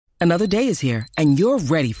Another day is here, and you're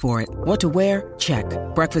ready for it. What to wear? Check.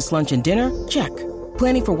 Breakfast, lunch, and dinner? Check.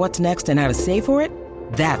 Planning for what's next and how to save for it?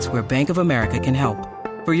 That's where Bank of America can help.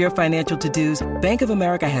 For your financial to-dos, Bank of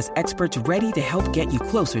America has experts ready to help get you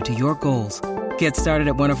closer to your goals. Get started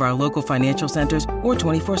at one of our local financial centers or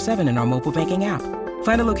 24/7 in our mobile banking app.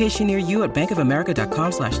 Find a location near you at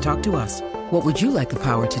bankofamerica.com/talktous. What would you like the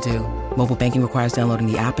power to do? Mobile banking requires downloading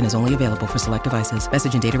the app and is only available for select devices.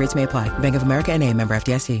 Message and data rates may apply. Bank of America N.A., member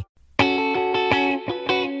FDIC.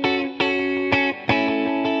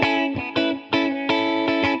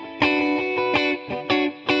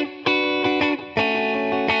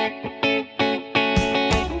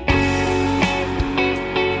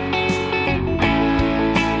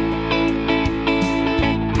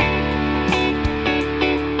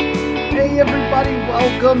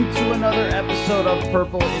 Welcome to another episode of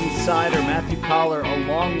Purple Insider. Matthew Collar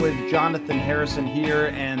along with Jonathan Harrison here,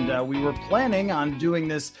 and we were planning on doing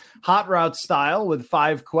this hot route style with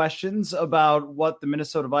 5 questions about what the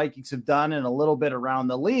Minnesota Vikings have done and a little bit around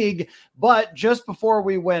the league. But just before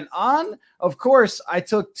we went on, of course, I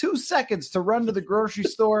took 2 seconds to run to the grocery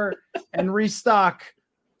store and restock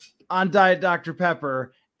on Diet Dr.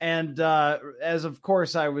 Pepper. And as of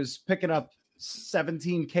course I was picking up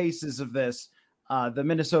 17 cases of this, the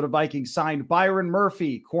Minnesota Vikings signed Byron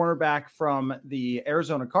Murphy, cornerback from the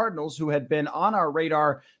Arizona Cardinals, who had been on our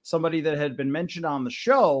radar, somebody that had been mentioned on the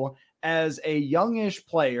show as a youngish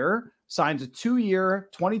player, signs a 2-year,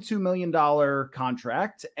 $22 million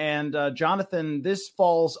contract. And Jonathan, this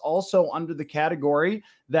falls also under the category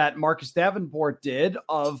that Marcus Davenport did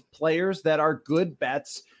of players that are good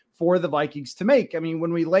bets for the Vikings to make. I mean,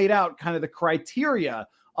 when we laid out kind of the criteria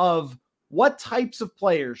of what types of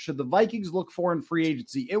players should the Vikings look for in free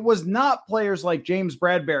agency, it was not players like James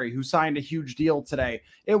Bradbury, who signed a huge deal today.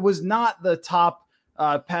 It was not the top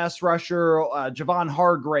pass rusher, Javon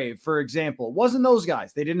Hargrave, for example. It wasn't those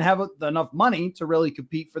guys. They didn't have enough money to really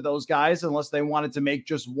compete for those guys unless they wanted to make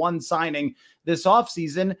just one signing this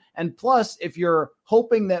offseason. And plus, if you're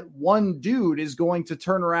hoping that one dude is going to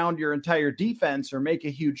turn around your entire defense or make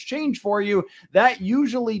a huge change for you, that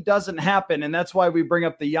usually doesn't happen. And that's why we bring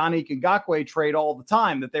up the Yannick Ngakoue trade all the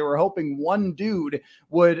time, that they were hoping one dude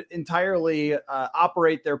would entirely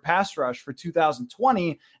operate their pass rush for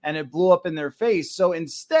 2020, and it blew up in their face. So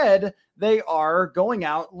instead, they are going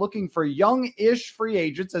out looking for young-ish free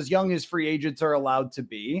agents, as young as free agents are allowed to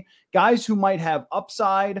be, guys who might have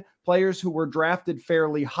upside, players who were drafted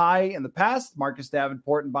fairly high in the past, Marcus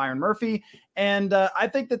Davenport and Byron Murphy. And I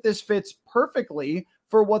think that this fits perfectly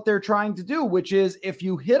for what they're trying to do, which is if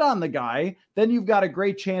you hit on the guy, then you've got a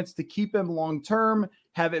great chance to keep him long-term,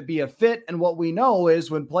 have it be a fit. And what we know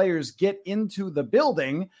is when players get into the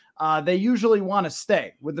building, they usually want to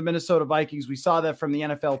stay with the Minnesota Vikings. We saw that from the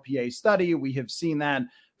NFLPA study. We have seen that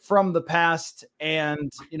from the past.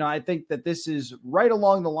 And, you know, I think that this is right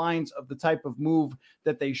along the lines of the type of move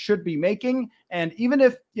that they should be making. And even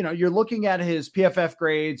if, you know, you're looking at his PFF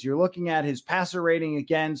grades, you're looking at his passer rating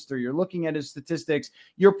against, or you're looking at his statistics,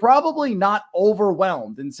 you're probably not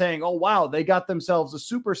overwhelmed and saying, oh, wow, they got themselves a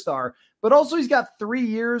superstar. But also he's got 3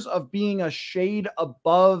 years of being a shade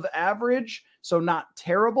above average, so not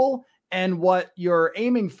terrible. And what you're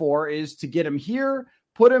aiming for is to get him here,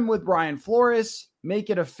 put him with Brian Flores,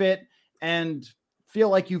 make it a fit, and feel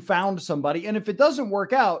like you found somebody. And if it doesn't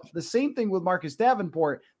work out, the same thing with Marcus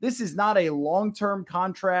Davenport. This is not a long-term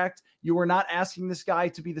contract. You are not asking this guy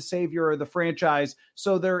to be the savior of the franchise.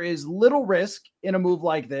 So there is little risk in a move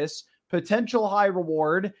like this, potential high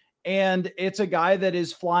reward. And it's a guy that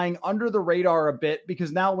is flying under the radar a bit,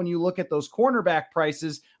 because now when you look at those cornerback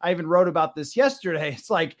prices, I even wrote about this yesterday.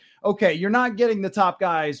 It's like, okay, you're not getting the top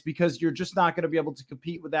guys because you're just not going to be able to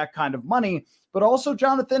compete with that kind of money. But also,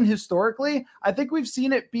 Jonathan, historically, I think we've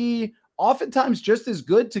seen it be oftentimes just as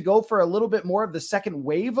good to go for a little bit more of the second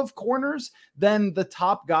wave of corners than the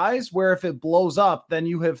top guys, where if it blows up, then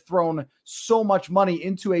you have thrown so much money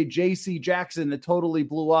into a JC Jackson that totally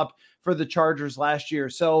blew up for the Chargers last year.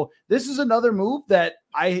 So this is another move that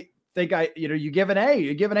I think you give an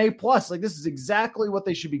A plus. Like, this is exactly what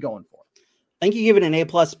they should be going for. I think you give it an A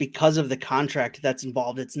plus because of the contract that's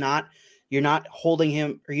involved. It's not, you're not holding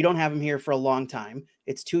him, or you don't have him here for a long time.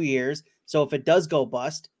 It's 2 years. So if it does go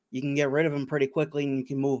bust, you can get rid of him pretty quickly and you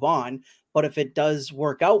can move on. But if it does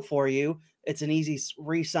work out for you, it's an easy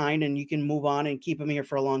re-sign and you can move on and keep him here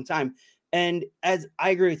for a long time. And as I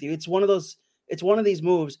agree with you, it's one of these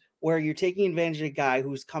moves where you're taking advantage of a guy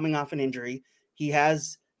who's coming off an injury. He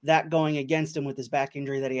has that going against him with his back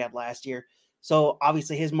injury that he had last year. So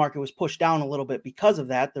obviously his market was pushed down a little bit because of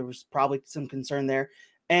that. There was probably some concern there.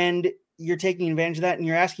 And you're taking advantage of that, and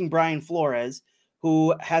you're asking Brian Flores,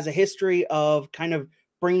 who has a history of kind of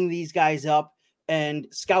bringing these guys up and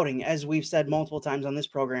scouting, as we've said multiple times on this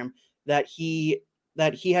program, that he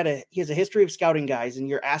has a history of scouting guys, and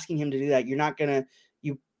you're asking him to do that. You're not going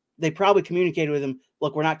to, they probably communicated with him,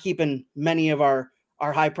 look, we're not keeping many of our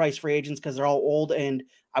high price free agents because they're all old and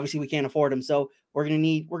obviously we can't afford them. So we're going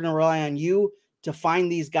to rely on you to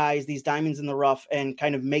find these guys, these diamonds in the rough, and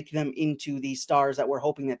kind of make them into these stars that we're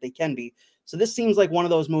hoping that they can be. So this seems like one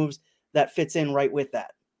of those moves that fits in right with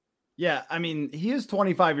that. Yeah, I mean, he is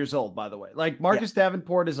 25 years old, by the way. Like Marcus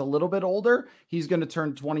Davenport is a little bit older. He's going to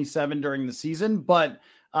turn 27 during the season. But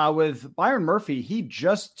with Byron Murphy, he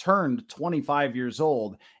just turned 25 years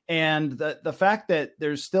old. And the fact that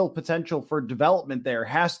there's still potential for development there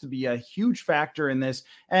has to be a huge factor in this.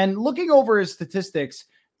 And looking over his statistics,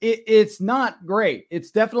 it's not great. It's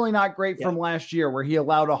definitely not great from last year, where he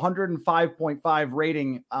allowed 105.5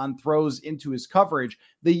 rating on throws into his coverage.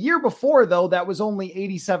 The year before, though, that was only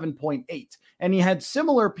 87.8. And he had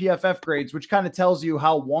similar PFF grades, which kind of tells you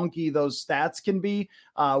how wonky those stats can be,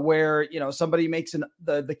 where, somebody makes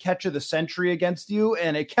the catch of the century against you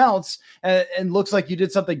and it counts and looks like you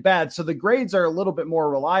did something bad. So the grades are a little bit more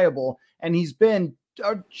reliable. And he's been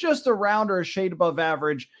just around or a shade above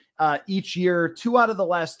average each year. 2 out of the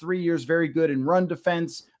last 3 years, very good in run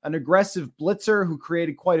defense, an aggressive blitzer who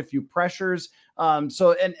created quite a few pressures.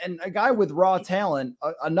 So a guy with raw talent,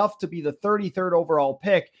 enough to be the 33rd overall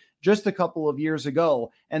pick just a couple of years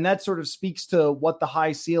ago. And that sort of speaks to what the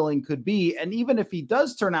high ceiling could be. And even if he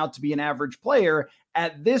does turn out to be an average player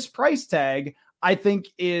at this price tag, I think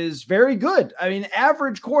is very good. I mean,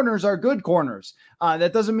 average corners are good corners.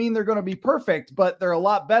 That doesn't mean they're going to be perfect, but they're a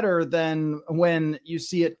lot better than when you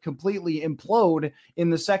see it completely implode in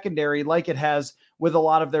the secondary like it has with a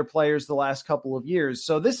lot of their players the last couple of years.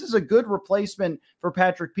 So this is a good replacement for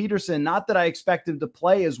Patrick Peterson. Not that I expect him to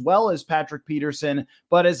play as well as Patrick Peterson,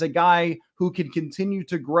 but as a guy who can continue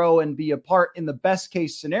to grow and be a part in the best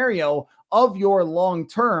case scenario of your long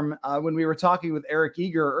term. When we were talking with Eric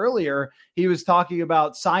Eager earlier, he was talking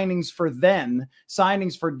about signings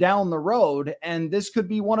for down the road. And this could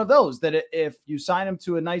be one of those that if you sign him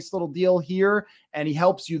to a nice little deal here and he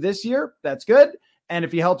helps you this year, that's good. And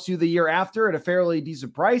if he helps you the year after at a fairly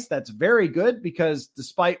decent price, that's very good, because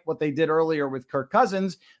despite what they did earlier with Kirk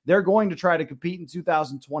Cousins, they're going to try to compete in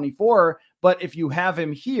 2024. But if you have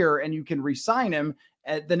him here and you can re-sign him,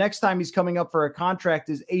 the next time he's coming up for a contract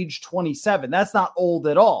is age 27. That's not old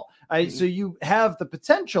at all. So you have the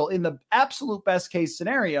potential in the absolute best case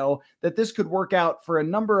scenario that this could work out for a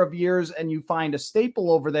number of years and you find a staple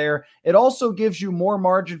over there. It also gives you more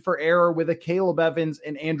margin for error with a Caleb Evans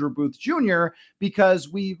and Andrew Booth Jr., because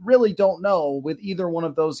we really don't know with either one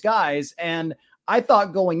of those guys. And I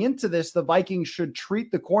thought going into this, the Vikings should treat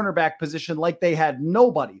the cornerback position like they had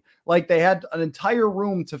nobody, like they had an entire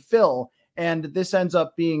room to fill. And this ends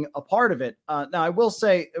up being a part of it. Now, I will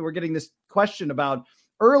say we're getting this question about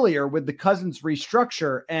earlier with the Cousins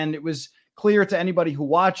restructure, and it was clear to anybody who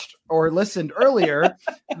watched or listened earlier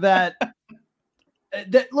that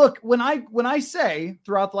look, when I say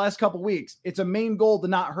throughout the last couple of weeks, it's a main goal to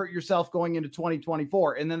not hurt yourself going into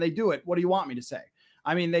 2024, and then they do it. What do you want me to say?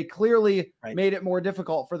 I mean, they clearly made it more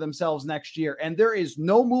difficult for themselves next year, and there is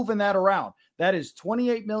no moving that around. That is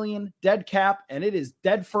 $28 million dead cap, and it is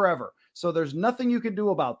dead forever. So there's nothing you can do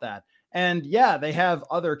about that. And yeah, they have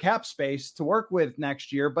other cap space to work with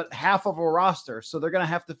next year, but half of a roster. So they're going to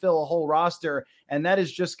have to fill a whole roster. And that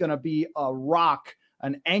is just going to be a rock,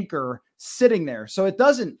 an anchor sitting there. So it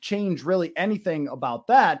doesn't change really anything about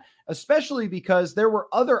that, especially because there were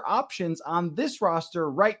other options on this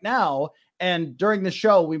roster right now. And during the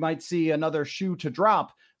show, we might see another shoe to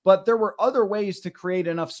drop, but there were other ways to create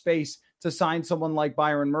enough space to sign someone like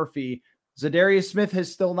Byron Murphy. Zadarius Smith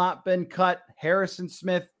has still not been cut. Harrison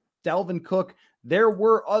Smith, Delvin Cook. There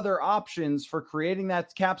were other options for creating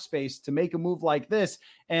that cap space to make a move like this.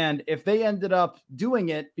 And if they ended up doing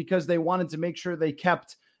it because they wanted to make sure they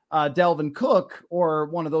kept Delvin Cook or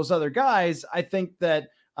one of those other guys, I think that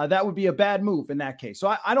that would be a bad move in that case.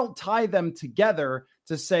 So I don't tie them together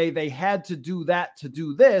to say they had to do that to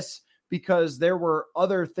do this, because there were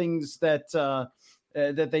other things that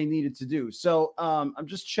they needed to do. So I'm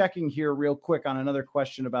just checking here real quick on another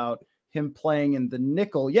question about him playing in the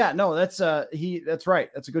nickel. Yeah, no, that's right.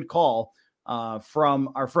 That's a good call from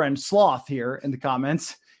our friend Sloth here in the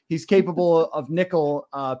comments. He's capable of nickel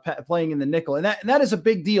playing in the nickel. And that is a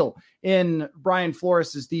big deal in Brian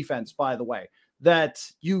Flores's defense, by the way, that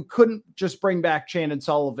you couldn't just bring back Chandon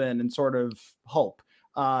Sullivan and sort of hope.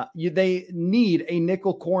 They need a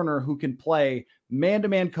nickel corner who can play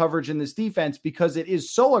man-to-man coverage in this defense because it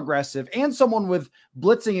is so aggressive, and someone with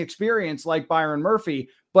blitzing experience like Byron Murphy,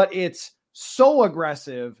 but it's so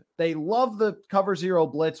aggressive. They love the cover zero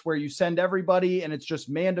blitz where you send everybody and it's just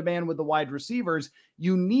man-to-man with the wide receivers.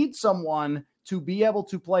 You need someone to be able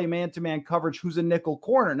to play man-to-man coverage who's a nickel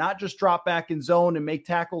corner, not just drop back in zone and make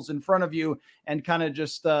tackles in front of you and kind of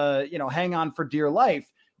just, hang on for dear life.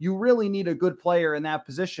 You really need a good player in that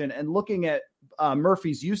position. And looking at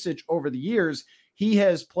Murphy's usage over the years, he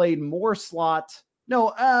has played more slot.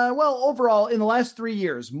 Overall in the last 3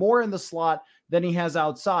 years, more in the slot than he has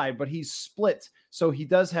outside, but he's split. So he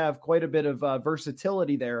does have quite a bit of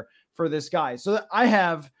versatility there for this guy. So I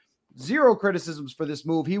have zero criticisms for this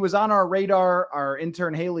move. He was on our radar. Our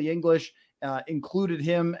intern Haley English included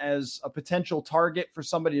him as a potential target for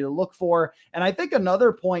somebody to look for. And I think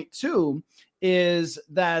another point too is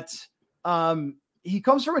that he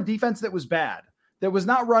comes from a defense that was bad, that was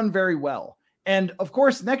not run very well. And of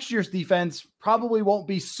course, next year's defense probably won't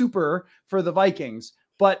be super for the Vikings,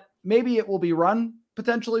 but maybe it will be run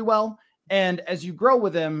potentially well. And as you grow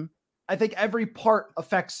with him, I think every part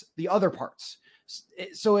affects the other parts.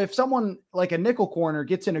 So if someone like a nickel corner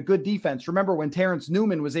gets in a good defense, remember when Terrence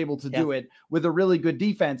Newman was able to do it with a really good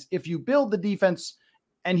defense, if you build the defense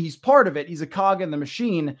and he's part of it, he's a cog in the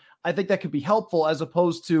machine, I think that could be helpful as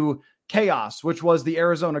opposed to chaos, which was the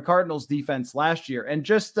Arizona Cardinals defense last year. And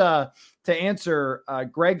just to answer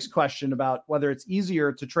Greg's question about whether it's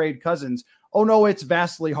easier to trade Cousins, oh no, it's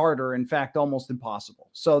vastly harder. In fact, almost impossible.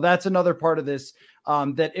 So that's another part of this,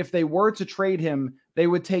 that if they were to trade him, they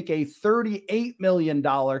would take a $38 million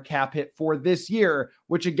cap hit for this year,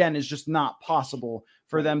 which again is just not possible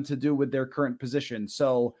for them to do with their current position.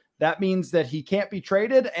 So that means that he can't be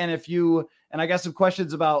traded. And I got some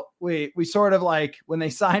questions about, we sort of like when they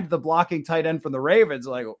signed the blocking tight end from the Ravens,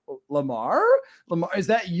 like Lamar, is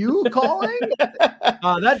that you calling?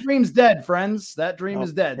 That dream's dead, friends. That dream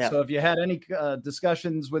is dead. Yeah. So if you had any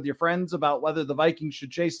discussions with your friends about whether the Vikings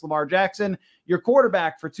should chase Lamar Jackson, your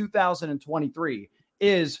quarterback for 2023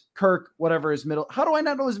 is Kirk, whatever his middle. How do I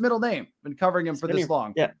not know his middle name? Been covering him for this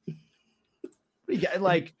long. Yeah. What do you guess?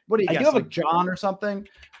 Like John or something?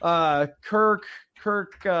 Kirk,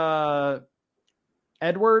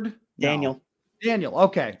 Edward? Daniel. No. Daniel.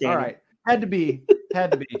 Okay. Daniel. All right. Had to be.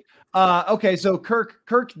 Okay. So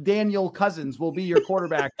Kirk Daniel Cousins will be your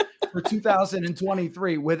quarterback for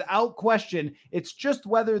 2023 without question. It's just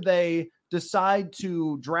whether they decide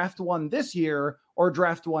to draft one this year or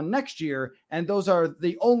draft one next year. And those are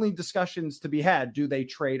the only discussions to be had. Do they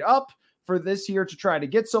trade up for this year to try to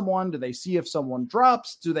get someone? Do they see if someone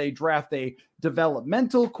drops? Do they draft a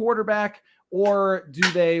developmental quarterback? Or do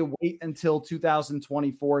they wait until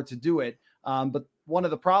 2024 to do it? But one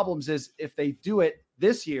of the problems is if they do it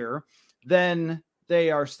this year, then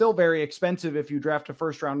they are still very expensive if you draft a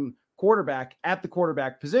first-round quarterback at the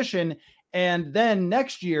quarterback position. And then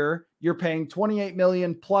next year, you're paying $28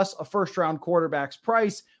 million plus a first-round quarterback's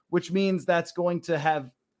price, which means that's going to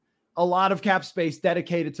have a lot of cap space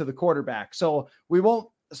dedicated to the quarterback. So we won't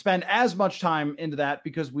spend as much time into that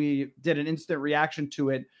because we did an instant reaction to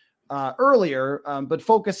it earlier, but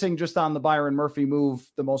focusing just on the Byron Murphy move,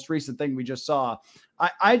 the most recent thing we just saw,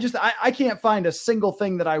 I can't find a single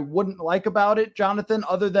thing that I wouldn't like about it, Jonathan,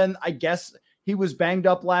 other than I guess he was banged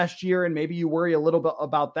up last year and maybe you worry a little bit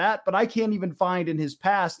about that, but I can't even find in his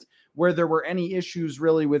past where there were any issues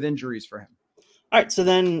really with injuries for him. All right. So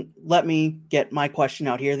then let me get my question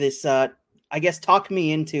out here. This, I guess, talk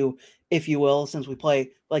me into, if you will, since we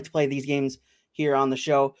like to play these games here on the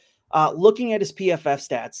show. Looking at his PFF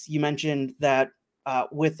stats, you mentioned that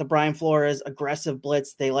with the Brian Flores aggressive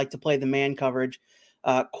blitz, they like to play the man coverage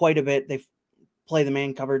quite a bit. They play the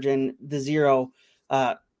man coverage in the zero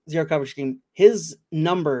coverage scheme. His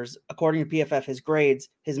numbers, according to PFF, his grades,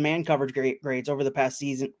 his man coverage grades over the past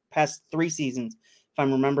 3 seasons, if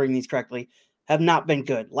I'm remembering these correctly, have not been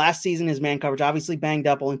good. Last season, his man coverage obviously banged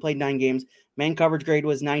up, only played 9 games. Man coverage grade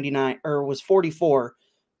was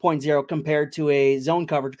 44.0 compared to a zone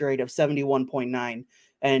coverage grade of 71.9.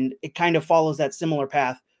 And it kind of follows that similar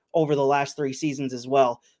path over the last 3 seasons as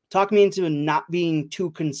well. Talk me into not being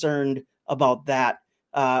too concerned about that.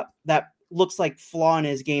 That looks like flaw in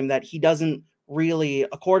his game, that he doesn't really,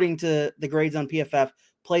 according to the grades on PFF,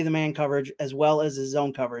 play the man coverage as well as his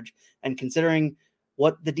zone coverage. And considering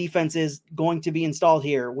what the defense is going to be installed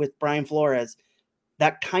here with Brian Flores,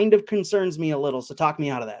 that kind of concerns me a little. So talk me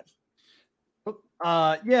out of that.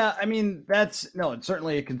 Yeah, I mean, it's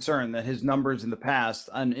certainly a concern that his numbers in the past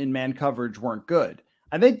in man coverage weren't good.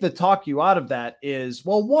 I think the talk you out of that is,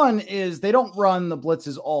 well, one is they don't run the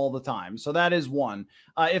blitzes all the time. So that is one.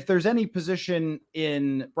 If there's any position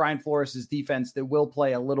in Brian Flores's defense that will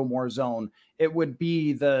play a little more zone, it would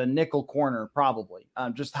be the nickel corner, probably,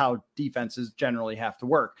 just how defenses generally have to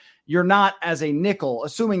work. You're not as a nickel,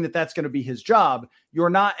 assuming that that's going to be his job. You're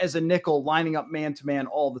not as a nickel lining up man-to-man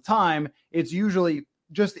all the time. It's usually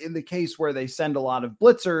just in the case where they send a lot of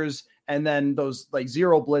blitzers and then those like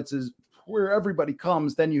zero blitzes where everybody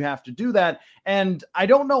comes, then you have to do that. And I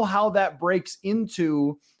don't know how that breaks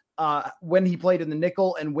into when he played in the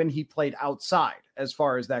nickel and when he played outside as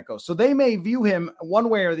far as that goes. So they may view him one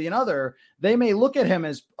way or the other. They may look at him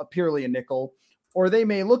as purely a nickel, or they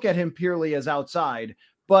may look at him purely as outside.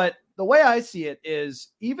 But the way I see it is,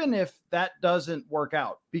 even if that doesn't work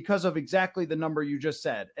out because of exactly the number you just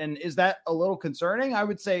said, and is that a little concerning? I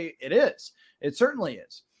would say it is. It certainly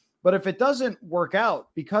is. But if it doesn't work out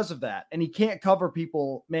because of that, and he can't cover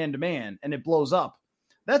people man to man and it blows up,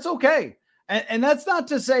 that's okay. And that's not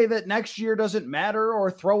to say that next year doesn't matter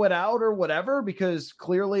or throw it out or whatever, because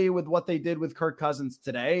clearly with what they did with Kirk Cousins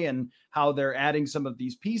today and how they're adding some of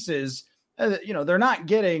these pieces, they're not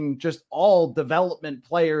getting just all development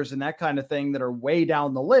players and that kind of thing that are way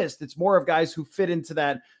down the list. It's more of guys who fit into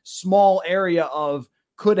that small area of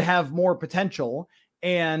could have more potential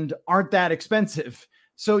and aren't that expensive.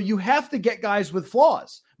 So you have to get guys with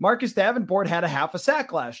flaws. Marcus Davenport had a half a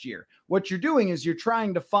sack last year. What you're doing is you're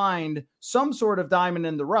trying to find some sort of diamond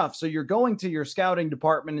in the rough. So you're going to your scouting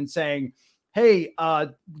department and saying, hey,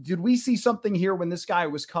 did we see something here when this guy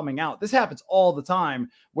was coming out? This happens all the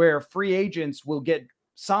time where free agents will get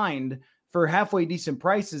signed for halfway decent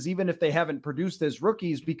prices, even if they haven't produced as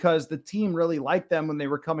rookies, because the team really liked them when they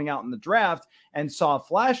were coming out in the draft and saw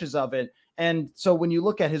flashes of it. And so when you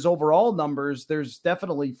look at his overall numbers, there's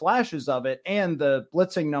definitely flashes of it, and the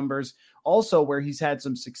blitzing numbers also where he's had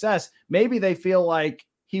some success. Maybe they feel like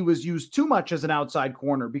he was used too much as an outside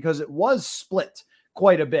corner because it was split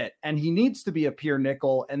quite a bit, and he needs to be a pure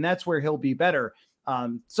nickel, and that's where he'll be better.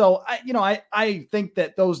 So I think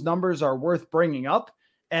that those numbers are worth bringing up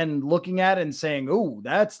and looking at and saying, oh,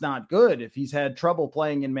 that's not good if he's had trouble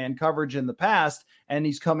playing in man coverage in the past and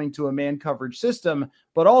he's coming to a man coverage system.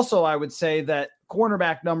 But also I would say that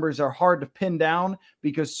cornerback numbers are hard to pin down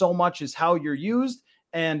because so much is how you're used.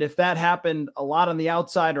 And if that happened a lot on the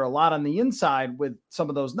outside or a lot on the inside with some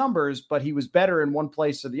of those numbers, but he was better in one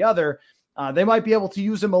place or the other, they might be able to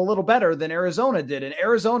use him a little better than Arizona did. And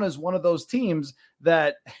Arizona is one of those teams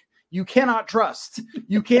that you cannot trust.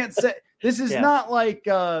 You can't say this is not like,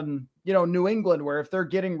 New England, where if they're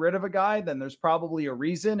getting rid of a guy, then there's probably a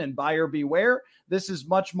reason and buyer beware. This is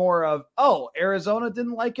much more of, Arizona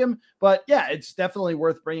didn't like him, but yeah, it's definitely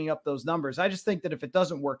worth bringing up those numbers. I just think that if it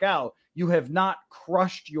doesn't work out, you have not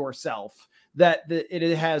crushed yourself. That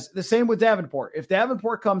it has the same with Davenport. If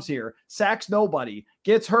Davenport comes here, sacks nobody,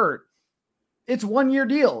 gets hurt, it's 1 year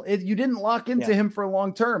deal. You didn't lock into him for a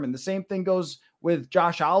long term. And the same thing goes with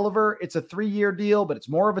Josh Oliver. It's a 3-year deal, but it's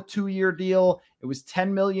more of a 2-year deal. It was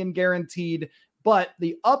 $10 million guaranteed. But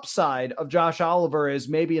the upside of Josh Oliver is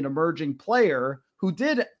maybe an emerging player who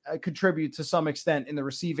did contribute to some extent in the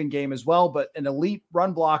receiving game as well, but an elite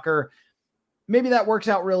run blocker. Maybe that works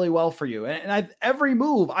out really well for you. And every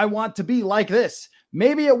move I want to be like this.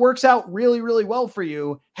 Maybe it works out really, really well for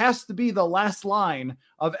you has to be the last line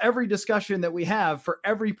of every discussion that we have for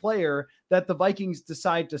every player that the Vikings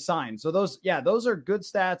decide to sign. So those are good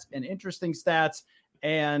stats and interesting stats.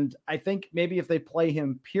 And I think maybe if they play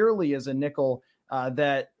him purely as a nickel,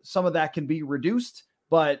 that some of that can be reduced.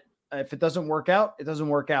 But if it doesn't work out, it doesn't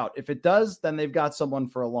work out. If it does, then they've got someone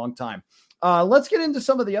for a long time. Let's get into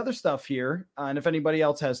some of the other stuff here. And if anybody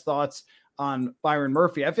else has thoughts on Byron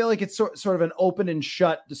Murphy, I feel like it's sort of an open and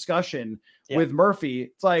shut discussion with Murphy.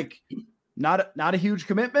 It's like not a huge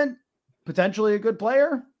commitment, potentially a good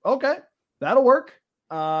player. Okay, that'll work.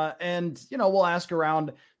 And we'll ask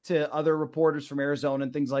around to other reporters from Arizona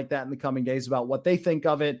and things like that in the coming days about what they think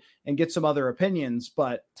of it and get some other opinions.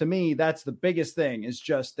 But to me, that's the biggest thing, is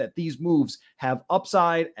just that these moves have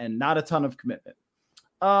upside and not a ton of commitment.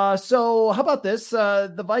 So how about this?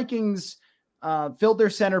 The Vikings filled their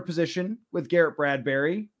center position with Garrett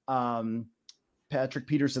Bradbury. Patrick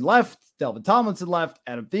Peterson left, Delvin Tomlinson left,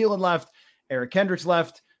 Adam Thielen left, Eric Kendricks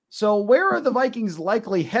left. So where are the Vikings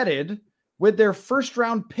likely headed with their first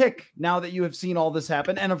round pick now that you have seen all this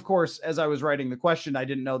happen? And of course, as I was writing the question, I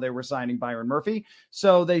didn't know they were signing Byron Murphy.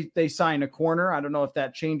 So they sign a corner. I don't know if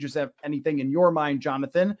that changes anything in your mind,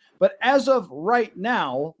 Jonathan. But as of right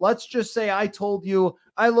now, let's just say I told you,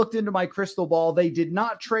 I looked into my crystal ball. They did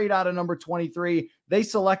not trade out of number 23. They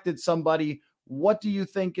selected somebody. What do you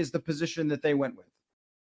think is the position that they went with?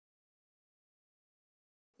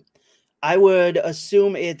 I would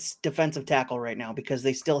assume it's defensive tackle right now because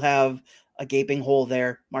they still have a gaping hole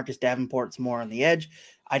there. Marcus Davenport's more on the edge.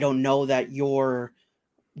 I don't know that you're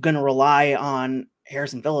going to rely on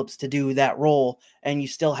Harrison Phillips to do that role. And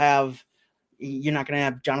you're not going to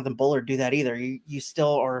have Jonathan Bullard do that either. You still,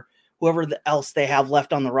 or whoever else they have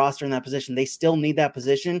left on the roster in that position, they still need that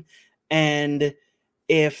position. And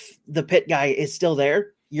if the Pitt guy is still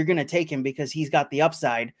there, you're going to take him because he's got the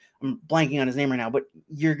upside. I'm blanking on his name right now, but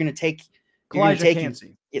you're going to take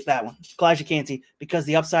Cansey. It's that one, Kalijah Cansey, because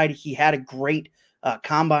the upside, he had a great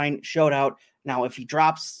combine showed. Now, if he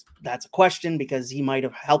drops, that's a question because he might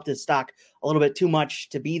have helped his stock a little bit too much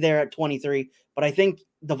to be there at 23. But I think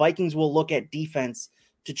the Vikings will look at defense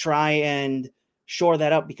to try and shore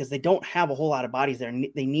that up because they don't have a whole lot of bodies there.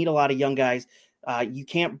 They need a lot of young guys. You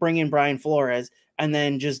can't bring in Brian Flores and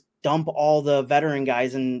then just dump all the veteran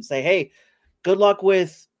guys and say, hey, good luck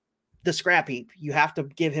with the scrap heap. You have to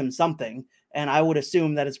give him something. And I would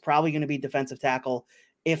assume that it's probably going to be defensive tackle.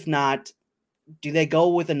 If not, do they go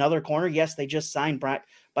with another corner? Yes, they just signed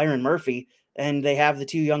Byron Murphy, and they have the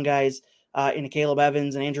two young guys in Caleb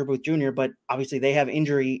Evans and Andrew Booth Jr., but obviously they have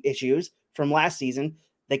injury issues from last season.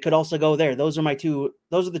 They could also go there. Those are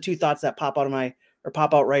the two thoughts that pop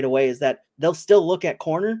out right away, is that they'll still look at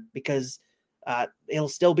corner because it'll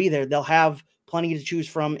still be there. They'll have plenty to choose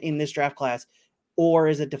from in this draft class, or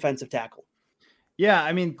is it defensive tackle? Yeah,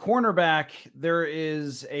 I mean, cornerback, there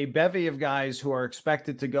is a bevy of guys who are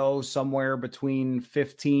expected to go somewhere between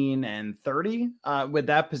 15 and 30 with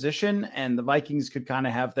that position, and the Vikings could kind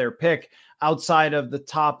of have their pick outside of the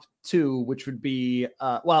top two, which would be,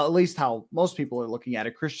 at least how most people are looking at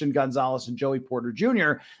it, Christian Gonzalez and Joey Porter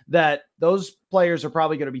Jr., that those players are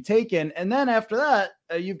probably going to be taken. And then after that,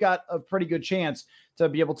 you've got a pretty good chance to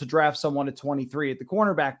be able to draft someone at 23 at the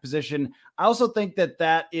cornerback position. I also think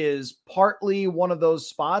that is partly one of those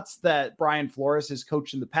spots that Brian Flores has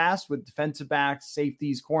coached in the past with defensive backs,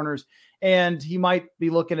 safeties, corners, and he might be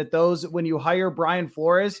looking at those. When you hire Brian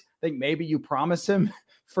Flores, I think maybe you promise him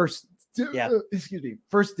first dibs. This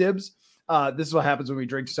is what happens when we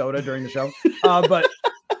drink soda during the show. But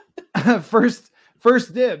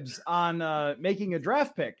first dibs on making a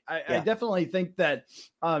draft pick. I definitely think that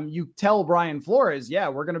you tell Brian Flores,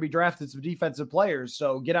 we're going to be drafting some defensive players.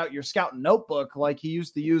 So get out your scouting notebook like he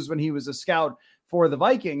used to use when he was a scout for the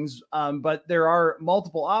Vikings. But there are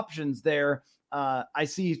multiple options there. I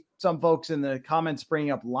see some folks in the comments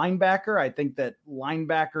bringing up linebacker. I think that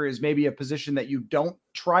linebacker is maybe a position that you don't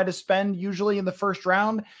try to spend usually in the first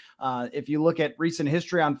round. If you look at recent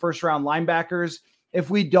history on first round linebackers, if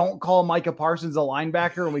we don't call Micah Parsons a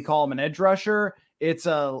linebacker and we call him an edge rusher, it's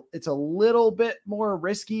a little bit more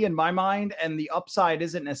risky in my mind, and the upside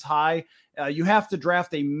isn't as high. You have to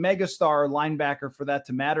draft a megastar linebacker for that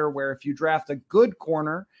to matter, where if you draft a good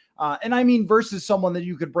corner, and I mean versus someone that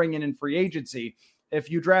you could bring in free agency, if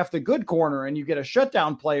you draft a good corner and you get a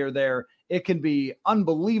shutdown player there, it can be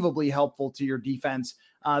unbelievably helpful to your defense.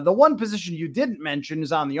 The one position you didn't mention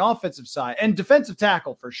is on the offensive side, and defensive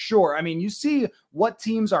tackle for sure. I mean, you see what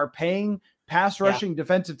teams are paying pass rushing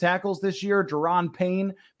defensive tackles this year. Jerron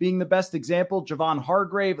Payne being the best example, Javon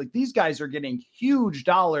Hargrave. Like, these guys are getting huge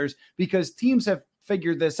dollars because teams have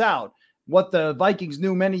figured this out. What the Vikings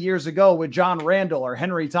knew many years ago with John Randall or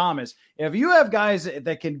Henry Thomas. If you have guys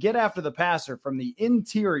that can get after the passer from the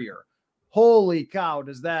interior, holy cow,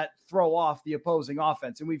 does that throw off the opposing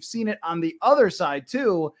offense. And we've seen it on the other side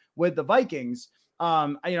too with the Vikings.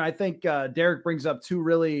 I think Derek brings up two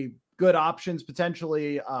really good options,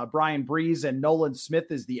 potentially Brian Breeze and Nolan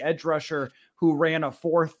Smith is the edge rusher who ran a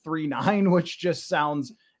 4.39, which just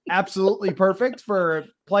sounds absolutely perfect for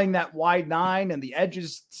playing that wide nine and the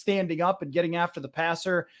edges standing up and getting after the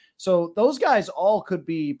passer. So those guys all could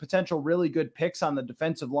be potential really good picks on the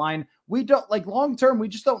defensive line. We don't long-term. We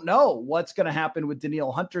just don't know what's going to happen with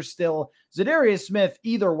Danielle Hunter still. Za'Darius Smith,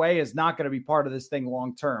 either way, is not going to be part of this thing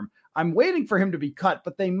long-term. I'm waiting for him to be cut,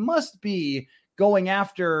 but they must be going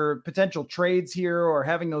after potential trades here or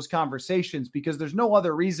having those conversations, because there's no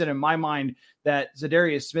other reason in my mind that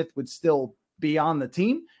Za'Darius Smith would still be on the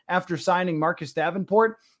team after signing Marcus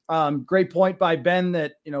Davenport. Great point by Ben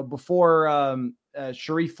that, before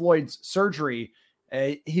Sharif Floyd's surgery,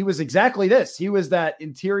 he was exactly this. He was that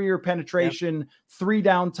interior penetration,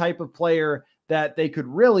 3-down type of player that they could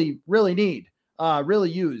really, really need,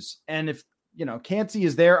 really use. And if, Cansey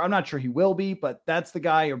is there, I'm not sure he will be, but that's the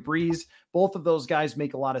guy, or Breeze. Both of those guys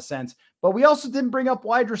make a lot of sense. But we also didn't bring up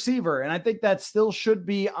wide receiver. And I think that still should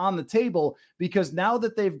be on the table, because now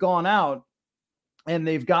that they've gone out and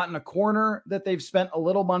they've gotten a corner that they've spent a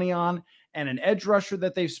little money on and an edge rusher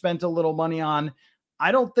that they've spent a little money on,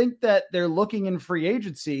 I don't think that they're looking in free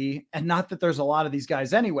agency, and not that there's a lot of these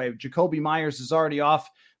guys anyway. Jacoby Myers is already off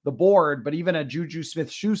the board, but even a Juju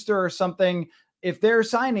Smith-Schuster or something, if they're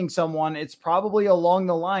signing someone, it's probably along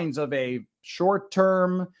the lines of a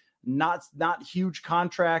short-term, not huge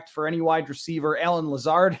contract for any wide receiver. Alan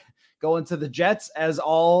Lazard going to the Jets, as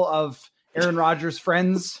all of Aaron Rodgers'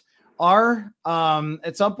 friends are.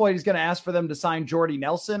 At some point, he's going to ask for them to sign Jordy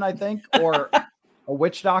Nelson, I think, or a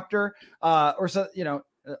witch doctor, or so,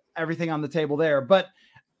 everything on the table there. But,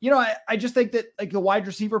 I just think that like the wide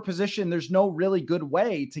receiver position, there's no really good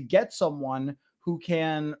way to get someone who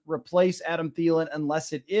can replace Adam Thielen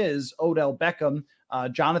unless it is Odell Beckham.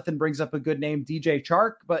 Jonathan brings up a good name, DJ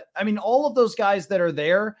Chark. But I mean, all of those guys that are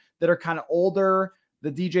there that are kind of older,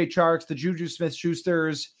 the DJ Charks, the Juju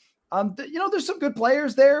Smith-Schusters, there's some good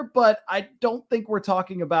players there, but I don't think we're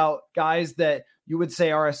talking about guys that you would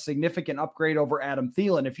say are a significant upgrade over Adam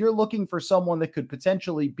Thielen. If you're looking for someone that could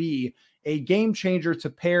potentially be a game changer to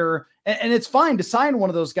pair, and it's fine to sign one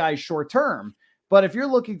of those guys short term, but if you're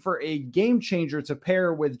looking for a game changer to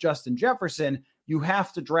pair with Justin Jefferson, you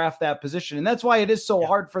have to draft that position. And that's why it is so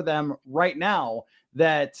hard for them right now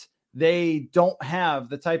that they don't have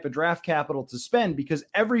the type of draft capital to spend, because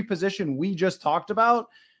every position we just talked about,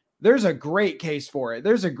 there's a great case for it.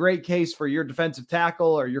 There's a great case for your defensive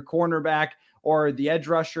tackle or your cornerback or the edge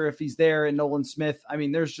rusher if he's there, and Nolan Smith. I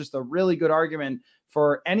mean, there's just a really good argument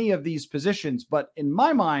for any of these positions. But in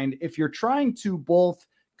my mind, if you're trying to both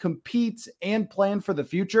compete and plan for the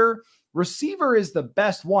future, receiver is the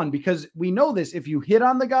best one, because we know this. If you hit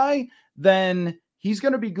on the guy, then he's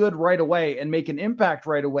going to be good right away and make an impact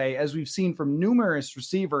right away, as we've seen from numerous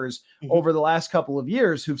receivers over the last couple of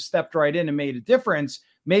years who've stepped right in and made a difference,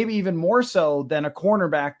 maybe even more so than a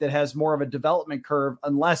cornerback that has more of a development curve,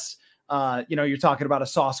 unless, you're talking about a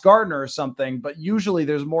Sauce Gardner or something, but usually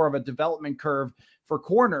there's more of a development curve for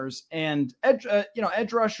corners, and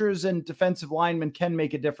edge rushers and defensive linemen can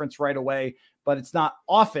make a difference right away, but it's not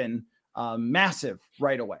often massive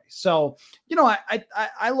right away. So,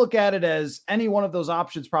 I look at it as any one of those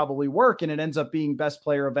options probably work, and it ends up being best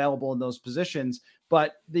player available in those positions.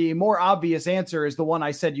 But the more obvious answer is the one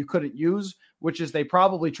I said you couldn't use, which is they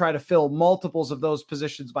probably try to fill multiples of those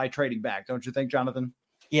positions by trading back. Don't you think, Jonathan?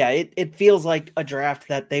 Yeah, it feels like a draft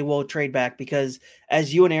that they will trade back, because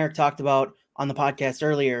as you and Eric talked about on the podcast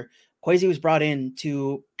earlier, Kwesi was brought in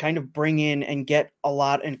to kind of bring in and get a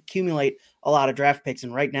lot and accumulate a lot of draft picks.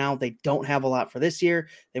 And right now they don't have a lot for this year.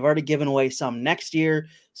 They've already given away some next year.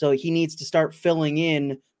 So he needs to start filling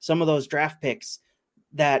in some of those draft picks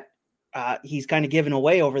that he's kind of given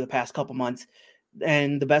away over the past couple months.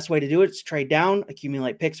 And the best way to do it is trade down,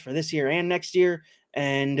 accumulate picks for this year and next year,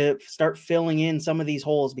 and start filling in some of these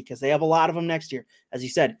holes, because they have a lot of them next year. As you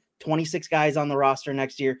said, 26 guys on the roster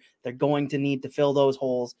next year. They're going to need to fill those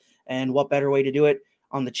holes. And what better way to do it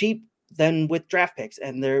on the cheap than with draft picks?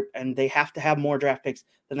 And they have to have more draft picks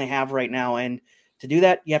than they have right now. And to do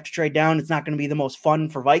that, you have to trade down. It's not going to be the most fun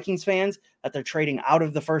for Vikings fans that they're trading out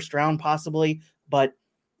of the first round possibly. But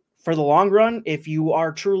for the long run, if you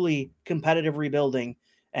are truly competitive rebuilding,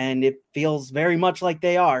 and it feels very much like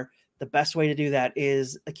they are, the best way to do that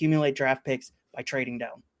is accumulate draft picks by trading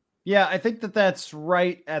down. Yeah, I think that that's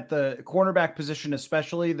right. At the cornerback position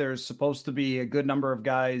especially, there's supposed to be a good number of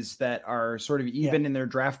guys that are sort of even in their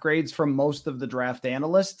draft grades from most of the draft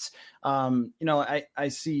analysts. I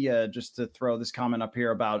see, just to throw this comment up here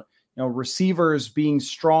about, receivers being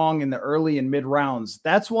strong in the early and mid rounds.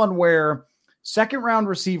 That's one where second round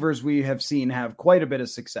receivers we have seen have quite a bit of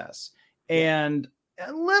success. And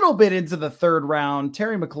a little bit into the third round,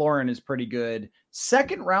 Terry McLaurin is pretty good.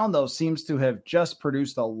 Second round, though, seems to have just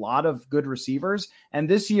produced a lot of good receivers. And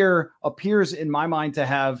this year appears, in my mind, to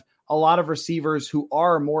have a lot of receivers who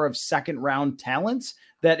are more of second round talents,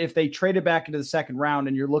 that if they traded back into the second round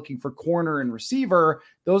and you're looking for corner and receiver,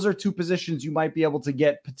 those are two positions you might be able to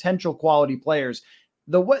get potential quality players.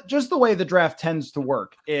 Just the way the draft tends to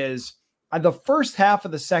work is the first half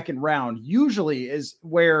of the second round usually is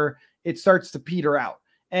where it starts to peter out.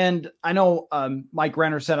 And I know Mike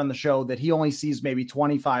Renner said on the show that he only sees maybe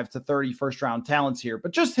 25 to 30 first round talents here.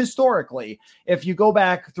 But just historically, if you go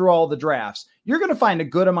back through all the drafts, you're going to find a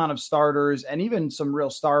good amount of starters and even some real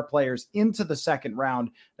star players into the second round.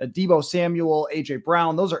 Deebo Samuel, AJ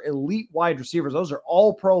Brown, those are elite wide receivers. Those are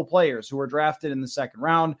all pro players who were drafted in the second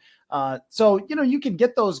round. So, you can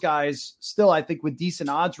get those guys still, I think, with decent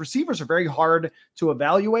odds. Receivers are very hard to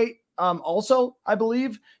evaluate. Also, I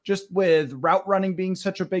believe, just with route running being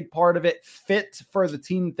such a big part of it, fit for the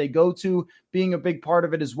team that they go to being a big part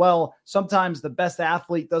of it as well. Sometimes the best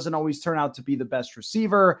athlete doesn't always turn out to be the best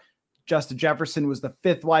receiver. Justin Jefferson was the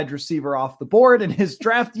 5th wide receiver off the board in his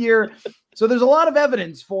draft year. So there's a lot of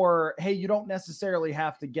evidence for, hey, you don't necessarily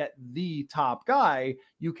have to get the top guy.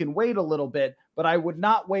 You can wait a little bit, but I would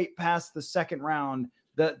not wait past the second round.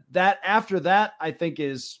 That after that, I think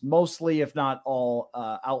is mostly, if not all,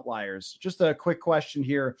 outliers. Just a quick question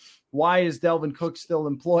here. Why is Dalvin Cook still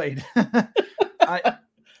employed?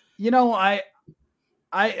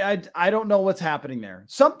 I don't know what's happening there.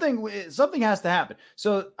 Something has to happen.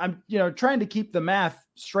 So I'm, trying to keep the math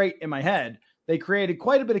straight in my head. They created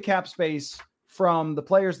quite a bit of cap space from the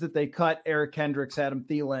players that they cut, Eric Kendricks, Adam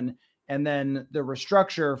Thielen, and then the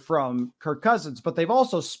restructure from Kirk Cousins. But they've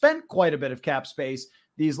also spent quite a bit of cap space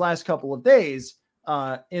these last couple of days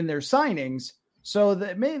in their signings. So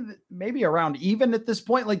that maybe around even at this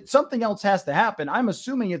point, like something else has to happen. I'm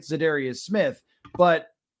assuming it's Zadarius Smith, but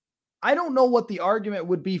I don't know what the argument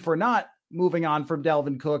would be for not moving on from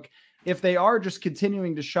Dalvin Cook if they are just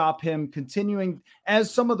continuing to shop him, continuing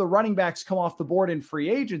as some of the running backs come off the board in free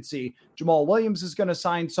agency. Jamal Williams is going to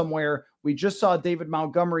sign somewhere. We just saw David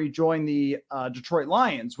Montgomery join the Detroit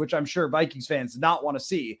Lions, which I'm sure Vikings fans did not want to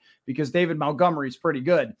see because David Montgomery is pretty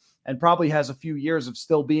good and probably has a few years of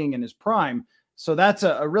still being in his prime. So that's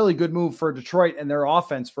a really good move for Detroit and their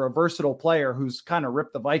offense for a versatile player who's kind of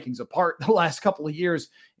ripped the Vikings apart the last couple of years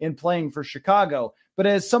in playing for Chicago. But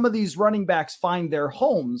as some of these running backs find their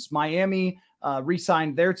homes, Miami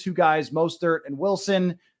re-signed their 2 guys, Mostert and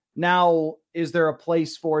Wilson. Now, is there a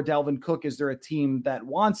place for Dalvin Cook? Is there a team that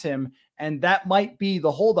wants him? And that might be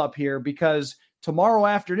the holdup here because tomorrow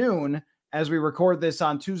afternoon, as we record this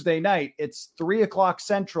on Tuesday night, it's 3:00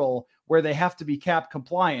 Central where they have to be cap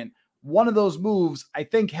compliant. One of those moves, I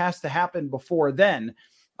think, has to happen before then.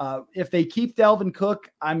 If they keep Dalvin Cook,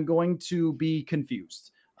 I'm going to be confused.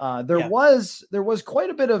 There was quite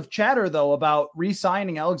a bit of chatter, though, about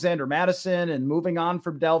re-signing Alexander Mattison and moving on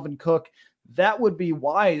from Dalvin Cook. That would be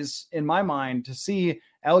wise, in my mind, to see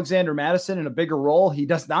Alexander Mattison in a bigger role. He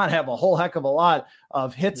does not have a whole heck of a lot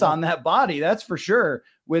of hits on that body, that's for sure,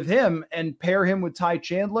 with him, and pair him with Ty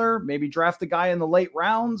Chandler, maybe draft a guy in the late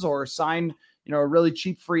rounds or sign a really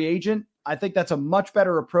cheap free agent. I think that's a much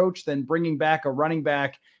better approach than bringing back a running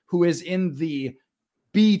back who is in the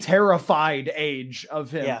be terrified age of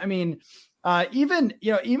him. Yeah. I mean, even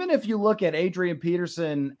if you look at Adrian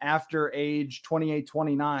Peterson after age 28,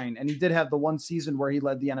 29, and he did have the one season where he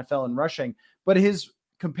led the NFL in rushing, but his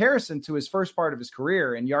comparison to his first part of his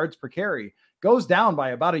career in yards per carry goes down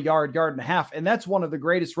by about a yard and a half. And that's one of the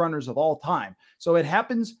greatest runners of all time. So it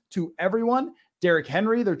happens to everyone. Derrick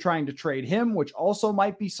Henry, they're trying to trade him, which also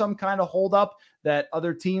might be some kind of holdup that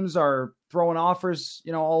other teams are throwing offers,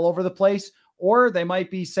 all over the place. Or they might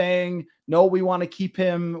be saying, no, we want to keep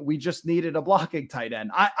him. We just needed a blocking tight end.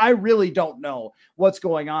 I really don't know what's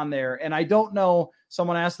going on there. And I don't know.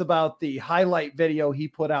 Someone asked about the highlight video he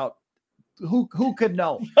put out. Who could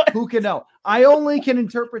know? Who could know? I only can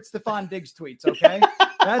interpret Stephon Diggs tweets. Okay.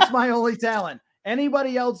 That's my only talent.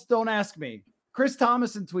 Anybody else, don't ask me. Chris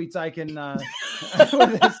Thomason tweets I can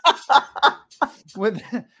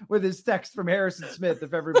with his text from Harrison Smith,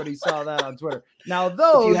 if everybody saw that on Twitter. Now,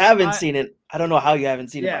 those, if you haven't seen it, I don't know how you haven't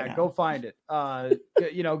seen it. Yeah, go find it.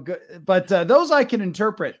 But those I can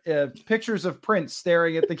interpret. Pictures of Prince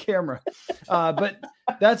staring at the camera. But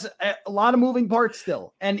that's a lot of moving parts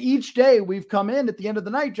still. And each day we've come in at the end of the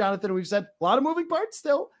night, Jonathan, we've said a lot of moving parts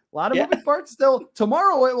still. A lot of moving parts still.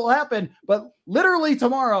 Tomorrow it will happen, but literally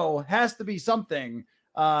tomorrow has to be something.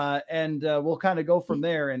 And we'll kind of go from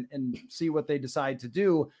there and see what they decide to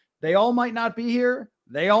do. They all might not be here.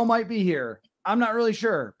 They all might be here. I'm not really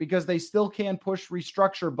sure because they still can push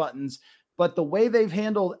restructure buttons. But the way they've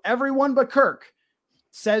handled everyone but Kirk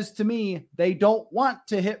says to me they don't want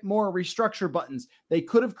to hit more restructure buttons. They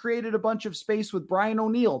could have created a bunch of space with Brian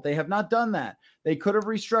O'Neill. They have not done that. They could have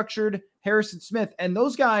restructured Harrison Smith, and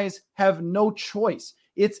those guys have no choice.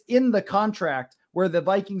 It's in the contract where the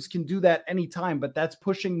Vikings can do that anytime, but that's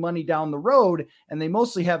pushing money down the road, and they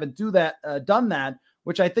mostly haven't done that,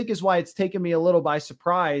 which I think is why it's taken me a little by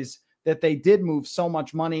surprise that they did move so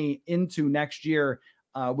much money into next year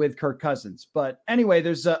with Kirk Cousins. But anyway,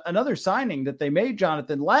 there's another signing that they made,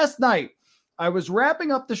 Jonathan. Last night, I was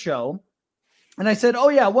wrapping up the show, and I said, oh,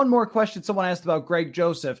 yeah, one more question. Someone asked about Greg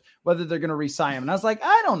Joseph, whether they're going to re-sign him. And I was like,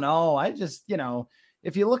 I don't know. I just,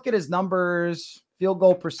 if you look at his numbers, field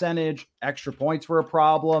goal percentage, extra points were a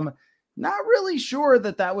problem. Not really sure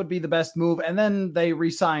that would be the best move. And then they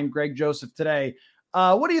re-signed Greg Joseph today.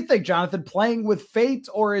 What do you think, Jonathan? Playing with fate,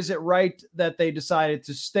 or is it right that they decided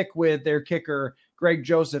to stick with their kicker, Greg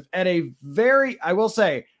Joseph, at a very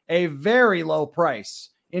low price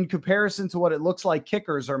in comparison to what it looks like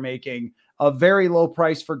kickers are making a very low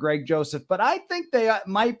price for Greg Joseph. But I think they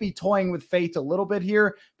might be toying with fate a little bit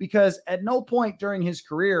here, because at no point during his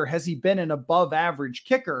career has he been an above average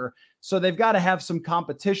kicker. So they've got to have some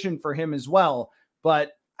competition for him as well.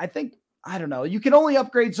 But I don't know, you can only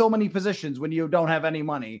upgrade so many positions when you don't have any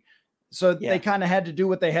money. So they kind of had to do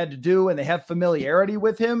what they had to do, and they have familiarity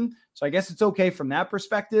with him. So I guess it's okay from that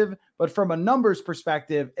perspective. But from a numbers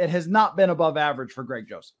perspective, it has not been above average for Greg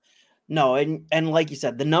Joseph. No, and like you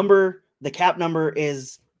said, the cap number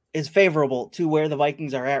is favorable to where the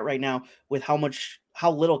Vikings are at right now with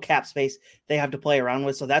how little cap space they have to play around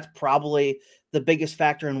with. So that's probably the biggest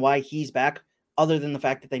factor in why he's back, other than the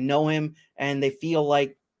fact that they know him and they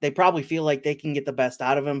probably feel like they can get the best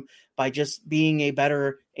out of him by just being a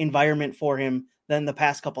better environment for him than the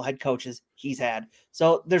past couple head coaches he's had.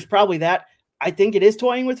 So there's probably that. I think it is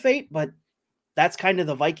toying with fate, but that's kind of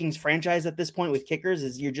the Vikings franchise at this point with kickers,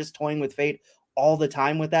 is you're just toying with fate all the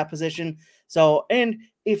time with that position. So, and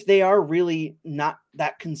if they are really not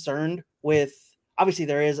that concerned with, obviously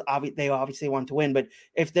they obviously want to win, but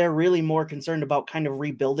if they're really more concerned about kind of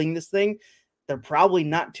rebuilding this thing, they're probably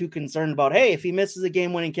not too concerned about, hey, if he misses a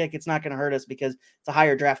game-winning kick, it's not going to hurt us because it's a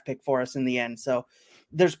higher draft pick for us in the end. So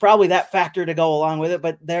there's probably that factor to go along with it,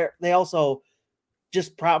 but they also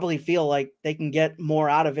just probably feel like they can get more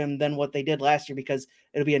out of him than what they did last year, because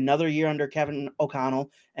it'll be another year under Kevin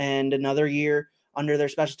O'Connell and another year under their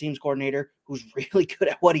special teams coordinator, who's really good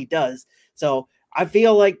at what he does. So I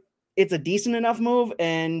feel like it's a decent enough move.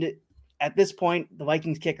 And at this point, the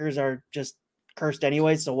Vikings kickers are just cursed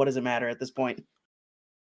anyway. So what does it matter at this point?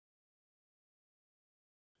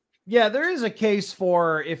 Yeah, there is a case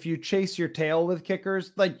for if you chase your tail with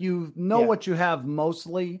kickers, like what you have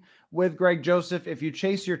mostly with Greg Joseph. If you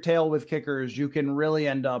chase your tail with kickers, you can really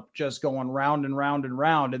end up just going round and round and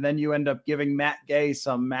round. And then you end up giving Matt Gay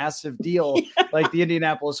some massive deal like the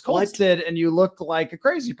Indianapolis Colts did. And you look like a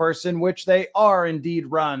crazy person, which they are indeed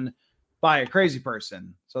run by a crazy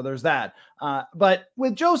person. So there's that. But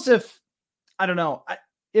with Joseph, I don't know.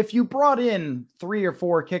 If you brought in 3 or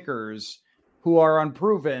 4 kickers who are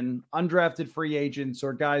unproven, undrafted free agents,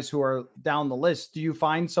 or guys who are down the list, do you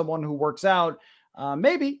find someone who works out?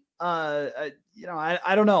 Maybe. I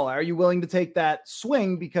don't know. Are you willing to take that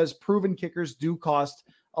swing? Because proven kickers do cost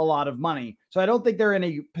a lot of money. So I don't think they're in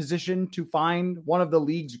a position to find one of the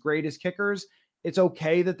league's greatest kickers. It's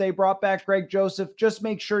okay that they brought back Greg Joseph. Just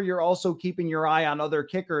make sure you're also keeping your eye on other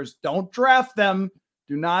kickers. Don't draft them.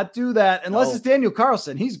 Do not do that. Unless it's Daniel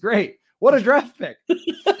Carlson. He's great. What a draft pick.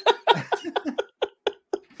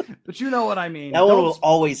 But you know what I mean. That one will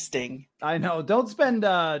always sting. I know. Don't spend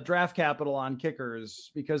draft capital on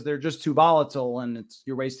kickers because they're just too volatile and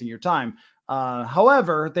you're wasting your time.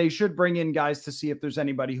 However, they should bring in guys to see if there's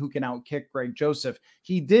anybody who can outkick Greg Joseph.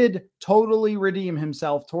 He did totally redeem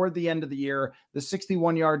himself toward the end of the year, the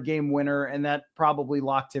 61-yard game winner, and that probably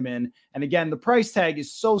locked him in. And again, the price tag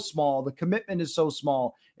is so small. The commitment is so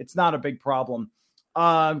small. It's not a big problem.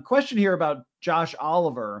 Question here about Josh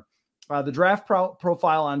Oliver. The draft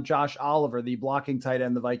profile on Josh Oliver, the blocking tight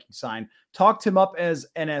end the Vikings signed, talked him up as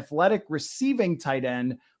an athletic receiving tight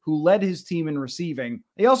end who led his team in receiving.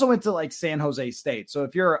 He also went to like San Jose State. So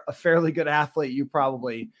if you're a fairly good athlete, you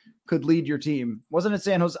probably could lead your team. Wasn't it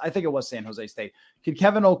San Jose? I think it was San Jose State. Could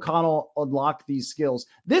Kevin O'Connell unlock these skills?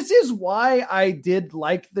 This is why I did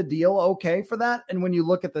like the deal okay for that. And when you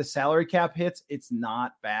look at the salary cap hits, it's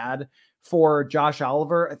not bad for Josh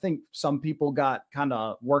Oliver. I think some people got kind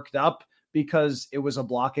of worked up because it was a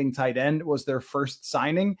blocking tight end, was their first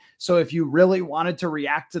signing. So if you really wanted to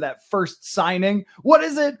react to that first signing, what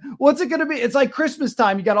is it? What's it going to be? It's like Christmas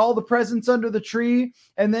time. You got all the presents under the tree,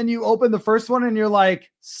 and then you open the first one and you're like,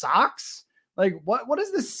 socks? Like, what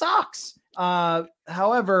is this socks?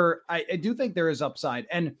 However, I do think there is upside.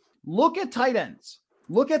 And look at tight ends.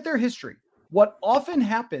 Look at their history. What often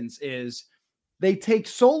happens is they take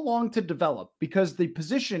so long to develop because the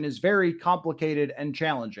position is very complicated and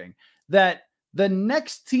challenging that the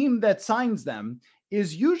next team that signs them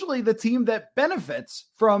is usually the team that benefits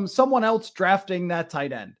from someone else drafting that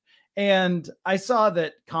tight end. And I saw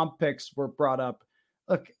that comp picks were brought up.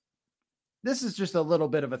 Look, this is just a little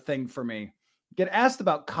bit of a thing for me. Get asked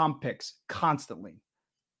about comp picks constantly.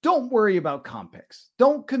 Don't worry about comp picks.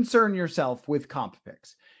 Don't concern yourself with comp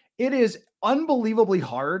picks. It is unbelievably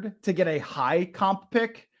hard to get a high comp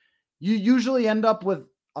pick. You usually end up with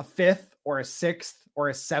a 5th or a 6th or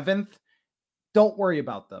a 7th. Don't worry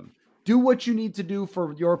about them. Do what you need to do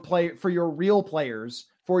for your real players,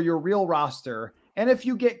 for your real roster. And if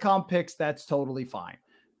you get comp picks, that's totally fine.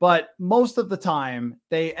 But most of the time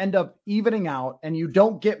they end up evening out and you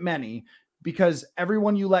don't get many because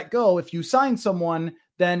everyone you let go, if you sign someone,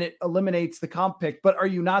 then it eliminates the comp pick. But are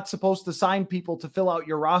you not supposed to sign people to fill out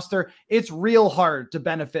your roster? It's real hard to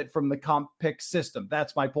benefit from the comp pick system.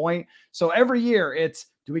 That's my point. So every year it's,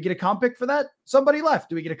 do we get a comp pick for that? Somebody left.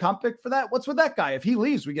 Do we get a comp pick for that? What's with that guy? If he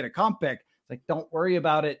leaves, we get a comp pick. Like, don't worry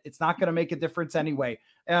about it. It's not going to make a difference anyway.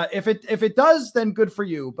 If it does, then good for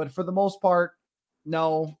you. But for the most part,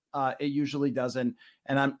 no, it usually doesn't.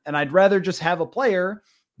 And I'd rather just have a player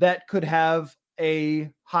that could have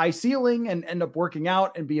a high ceiling and end up working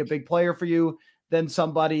out and be a big player for you than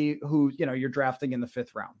somebody who, you're drafting in the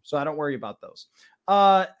 5th round. So I don't worry about those.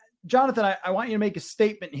 Jonathan, I want you to make a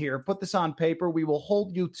statement here. Put this on paper. We will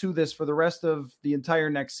hold you to this for the rest of the entire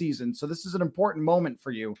next season. So this is an important moment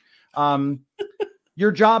for you.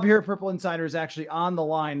 Your job here at Purple Insider is actually on the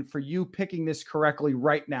line for you picking this correctly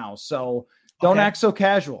right now. So don't act so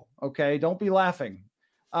casual. Okay. Don't be laughing.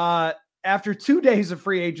 After 2 days of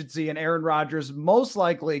free agency and Aaron Rodgers most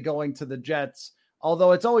likely going to the Jets,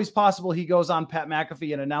 although it's always possible he goes on Pat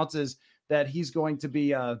McAfee and announces that he's going to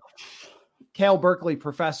be a Cal Berkeley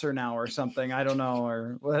professor now or something. I don't know,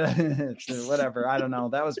 or whatever. I don't know.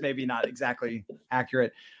 That was maybe not exactly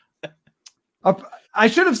accurate. I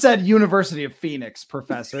should have said University of Phoenix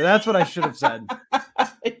professor. That's what I should have said.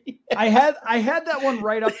 I had that one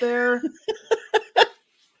right up there.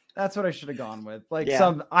 That's what I should have gone with.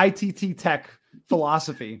 Some ITT tech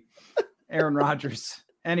philosophy. Aaron Rodgers.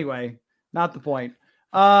 Anyway, not the point.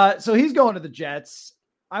 So he's going to the Jets.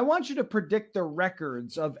 I want you to predict the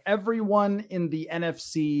records of everyone in the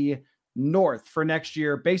NFC North for next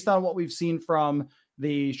year based on what we've seen from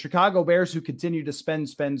the Chicago Bears, who continue to spend.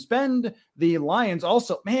 The Lions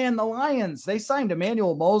also, the Lions, they signed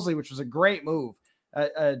Emmanuel Mosley, which was a great move,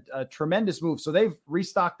 a tremendous move. So they've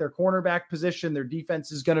restocked their cornerback position. Their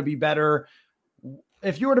defense is going to be better.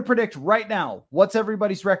 If you were to predict right now, what's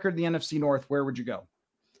everybody's record in the NFC North? Where would you go?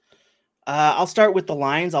 I'll start with the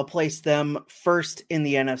Lions. I'll place them first in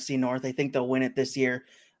the NFC North. I think they'll win it this year,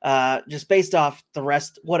 just based off the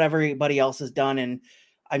rest, what everybody else has done. And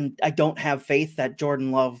I don't have faith that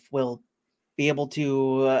Jordan Love will be able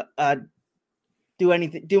to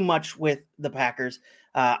do much with the Packers.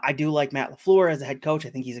 I do like Matt LaFleur as a head coach. I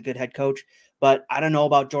think he's a good head coach, but I don't know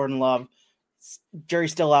about Jordan Love.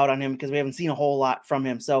 Jury's still out on him because we haven't seen a whole lot from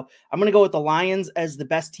him. So I'm going to go with the Lions as the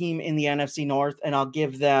best team in the NFC North, and I'll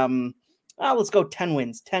give them, let's go 10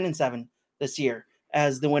 wins, 10-7 this year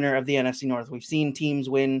as the winner of the NFC North. We've seen teams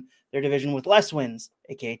win their division with less wins,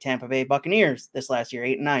 aka Tampa Bay Buccaneers this last year,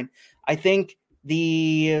 8-9. I think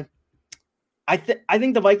the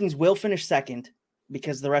Vikings will finish second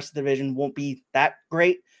because the rest of the division won't be that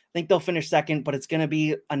great. I think they'll finish second, but it's going to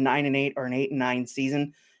be a 9-8 or an 8-9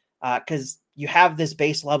 season because you have this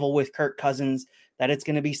base level with Kirk Cousins that it's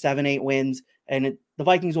going to be 7-8 wins, and the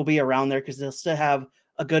Vikings will be around there because they'll still have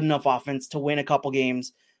a good enough offense to win a couple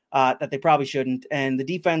games that they probably shouldn't. And the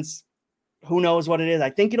defense, who knows what it is? I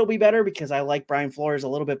think it'll be better because I like Brian Flores a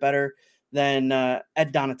little bit better than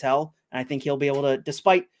Ed Donatel. And I think he'll be able to,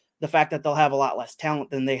 despite the fact that they'll have a lot less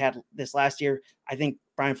talent than they had this last year, I think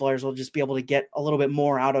Brian Flores will just be able to get a little bit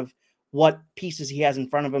more out of what pieces he has in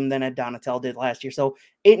front of him than Ed Donatel did last year. So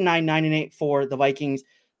 8-9, 9-8 for the Vikings.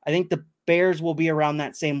 I think the Bears will be around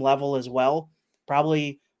that same level as well.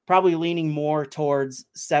 Probably leaning more towards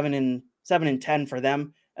 7-10 for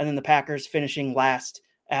them. And then the Packers finishing last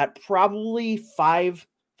at probably 6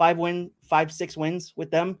 wins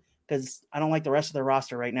with them, because I don't like the rest of their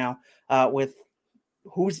roster right now with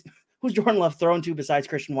who's Jordan Love thrown to besides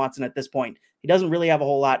Christian Watson at this point. He doesn't really have a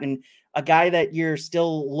whole lot. And a guy that you're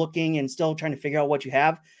still looking and still trying to figure out what you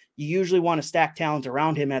have, you usually want to stack talent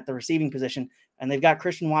around him at the receiving position. And they've got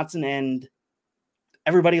Christian Watson and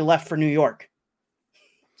everybody left for New York.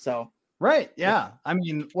 So. Right. Yeah. I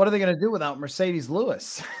mean, what are they going to do without Mercedes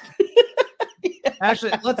Lewis?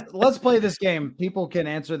 Actually, let's play this game. People can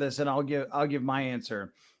answer this and I'll give my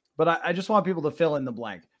answer, but I just want people to fill in the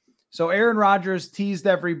blank. So Aaron Rodgers teased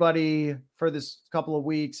everybody for this couple of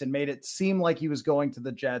weeks and made it seem like he was going to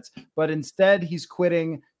the Jets, but instead he's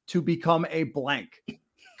quitting to become a blank.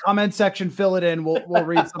 Comment section, fill it in. We'll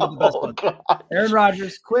read some of the best ones. Aaron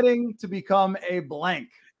Rodgers quitting to become a blank.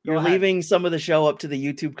 You're leaving some of the show up to the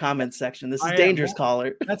YouTube comments section. This is dangerous,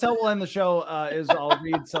 caller. That's how we'll end the show. Is I'll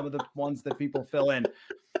read some of the ones that people fill in.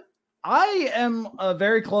 I am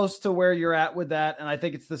very close to where you're at with that, and I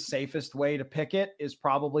think it's the safest way to pick it is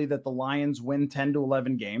probably that the Lions win 10 to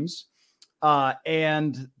 11 games,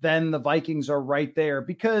 and then the Vikings are right there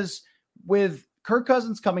because with Kirk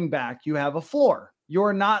Cousins coming back, you have a floor.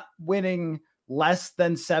 You're not winning less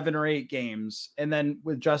than 7 or 8 games, and then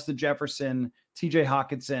with Justin Jefferson, TJ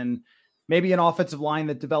Hawkinson, maybe an offensive line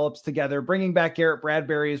that develops together. Bringing back Garrett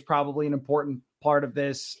Bradbury is probably an important part of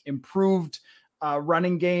this. Improved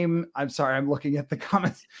running game. I'm sorry, I'm looking at the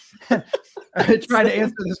comments. I'm trying to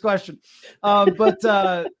answer this question. With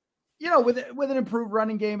an improved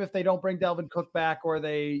running game, if they don't bring Dalvin Cook back or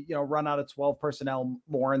they, run out of 12 personnel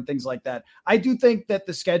more and things like that, I do think that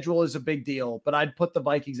the schedule is a big deal, but I'd put the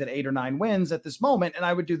Vikings at 8 or 9 wins at this moment. And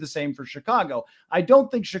I would do the same for Chicago. I don't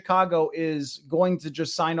think Chicago is going to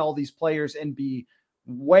just sign all these players and be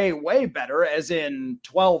way, way better, as in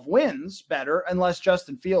 12 wins better, unless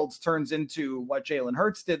Justin Fields turns into what Jalen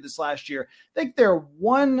Hurts did this last year. I think they're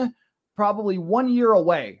probably 1 year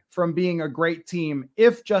away from being a great team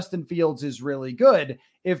if Justin Fields is really good.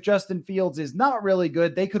 If Justin Fields is not really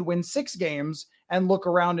good, they could win 6 games and look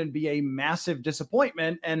around and be a massive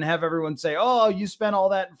disappointment and have everyone say, oh, you spent all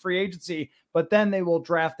that in free agency, but then they will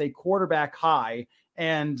draft a quarterback high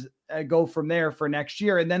and go from there for next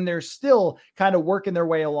year. And then they're still kind of working their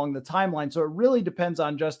way along the timeline. So it really depends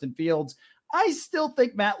on Justin Fields. I still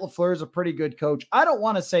think Matt LaFleur is a pretty good coach. I don't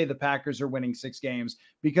want to say the Packers are winning 6 games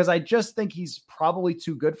because I just think he's probably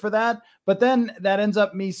too good for that. But then that ends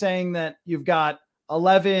up me saying that you've got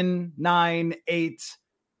 11, 9, 8,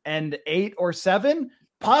 and 8 or 7.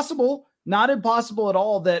 Possible, not impossible at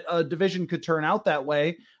all that a division could turn out that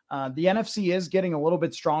way. The NFC is getting a little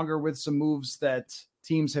bit stronger with some moves that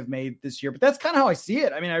teams have made this year, but that's kind of how I see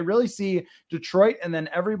it. I mean, I really see Detroit and then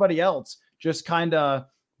everybody else just kind of,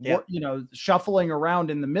 shuffling around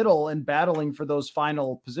in the middle and battling for those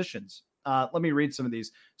final positions. Let me read some of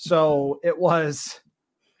these. So it was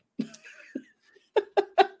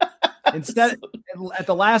instead at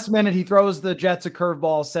the last minute, he throws the Jets a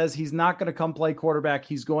curveball, says he's not going to come play quarterback.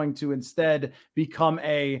 He's going to instead become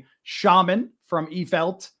a shaman from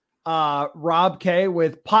Efelt. Rob K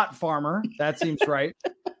with pot farmer. That seems right.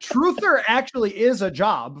 Truther actually is a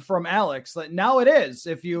job from Alex. Now it is.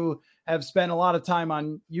 If you have spent a lot of time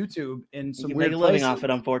on YouTube in some weird make a living off it,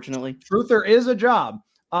 unfortunately. Truther is a job.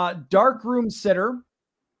 Dark room sitter,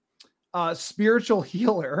 spiritual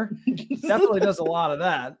healer. Definitely does a lot of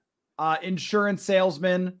that. Insurance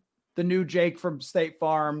salesman, the new Jake from State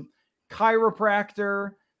Farm,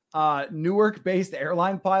 chiropractor, Newark-based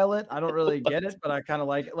airline pilot. I don't really get it, but I kind of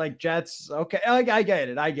like it. Like jets. Okay, I get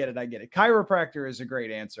it. Chiropractor is a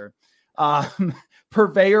great answer.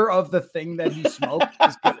 Purveyor of the thing that he smoked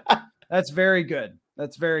is good. That's very good.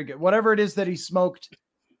 Whatever it is that he smoked.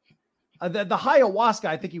 The ayahuasca,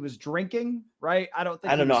 I think he was drinking, right? I don't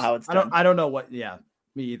know how it's done. I don't know what. Yeah,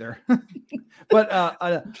 me either. But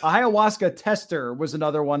a ayahuasca tester was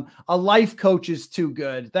another one. A life coach is too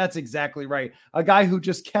good. That's exactly right. A guy who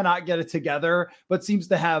just cannot get it together, but seems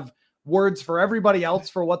to have words for everybody else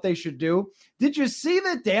for what they should do. Did you see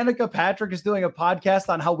that Danica Patrick is doing a podcast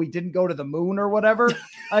on how we didn't go to the moon or whatever?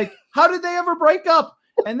 Like, how did they ever break up?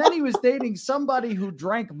 And then he was dating somebody who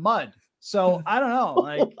drank mud. So I don't know.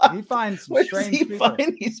 Like, he finds some strange people.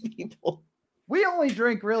 Find these people? We only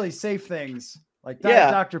drink really safe things like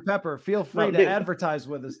Diet Dr. Pepper. Feel free to advertise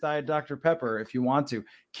with us, Diet Dr. Pepper, if you want to.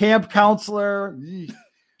 Camp counselor.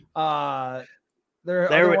 There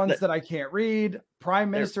are other ones that I can't read.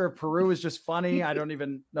 Prime Minister of Peru is just funny. I don't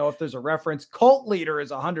even know if there's a reference. Cult leader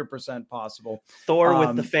is 100% possible. Thor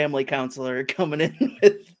with the family counselor coming in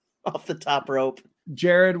with off the top rope.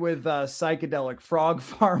 Jared with psychedelic frog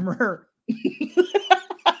farmer.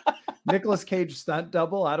 Nicolas Cage stunt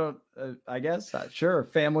double. I guess. Sure.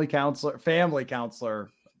 Family counselor.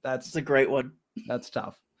 That's a great one. That's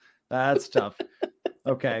tough.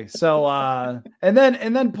 Okay. So, and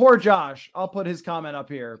then poor Josh, I'll put his comment up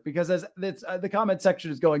here because as it's the comment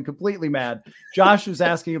section is going completely mad. Josh was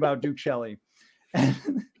asking about Duke Shelley.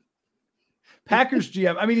 Packers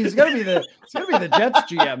GM. I mean, he's gonna be the Jets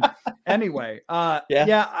GM anyway. I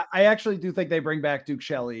actually do think they bring back Duke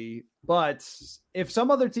Shelley, but if some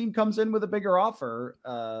other team comes in with a bigger offer,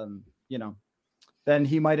 then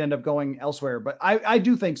he might end up going elsewhere. But I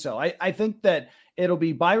do think so. I think that it'll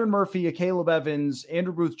be Byron Murphy, a Caleb Evans,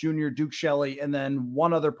 Andrew Booth Jr., Duke Shelley, and then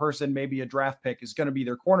one other person, maybe a draft pick, is going to be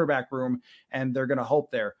their cornerback room, and they're going to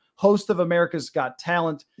hope there. Host of America's Got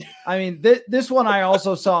Talent. I mean, this one I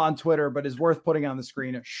also saw on Twitter, but is worth putting on the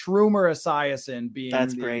screen. Shroomer Esiason being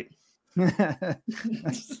great.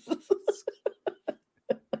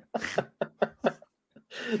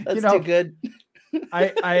 That's too good.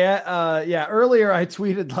 Earlier I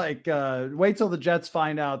tweeted like, wait till the Jets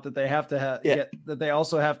find out that they have to that they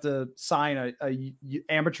also have to sign a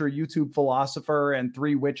amateur YouTube philosopher and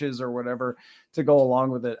 3 witches or whatever to go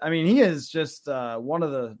along with it. I mean, he is just one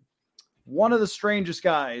of the strangest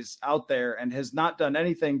guys out there and has not done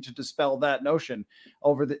anything to dispel that notion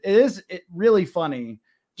it really funny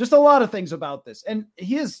Just a lot of things about this. And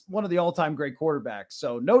he is one of the all-time great quarterbacks.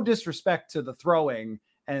 So no disrespect to the throwing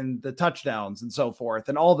and the touchdowns and so forth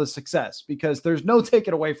and all the success, because there's no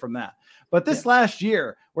taking away from that. But this last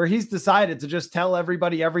year where he's decided to just tell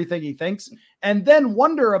everybody everything he thinks and then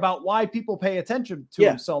wonder about why people pay attention to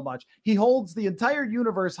him so much. He holds the entire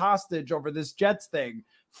universe hostage over this Jets thing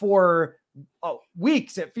for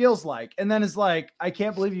weeks, it feels like. And then it's like, I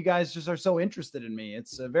can't believe you guys just are so interested in me.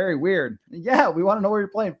 It's very weird. Yeah, we want to know where you're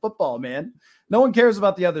playing football, man. No one cares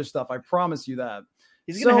about the other stuff. I promise you that.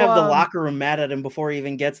 He's going to have the locker room mad at him before he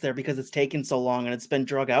even gets there because it's taken so long and it's been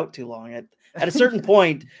drug out too long. At a certain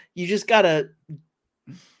point, you just got to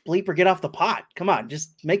bleep or get off the pot. Come on,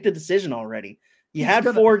 just make the decision already. You had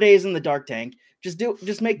 4 days in the dark tank.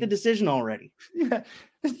 Just make the decision already. Yeah.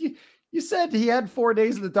 You said he had 4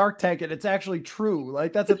 days in the dark tank, and it's actually true.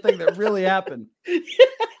 Like, that's a thing that really happened.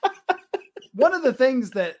 One of the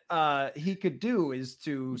things that he could do is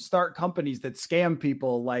to start companies that scam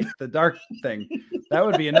people like the dark thing. That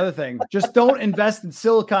would be another thing. Just don't invest in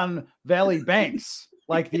Silicon Valley banks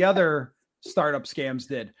like the other startup scams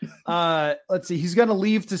did. Let's see. He's going to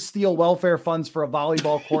leave to steal welfare funds for a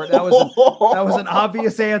volleyball court. That was an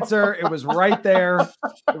obvious answer. It was right there.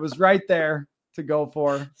 It was right there to go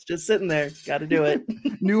for. It's just sitting there. Got to do it.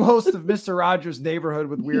 New host of Mr. Rogers' Neighborhood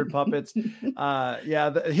with weird puppets.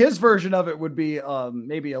 His version of it would be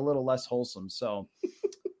maybe a little less wholesome. So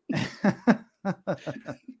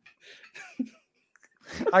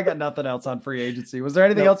I got nothing else on free agency. Was there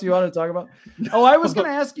anything else you wanted to talk about? Oh, I was going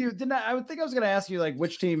to ask you, I would think I was going to ask you like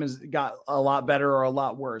which team has got a lot better or a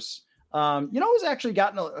lot worse. Who's actually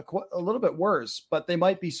gotten a little bit worse, but they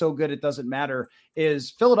might be so good it doesn't matter,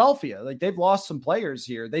 is Philadelphia. Like, they've lost some players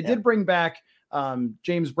here. They did bring back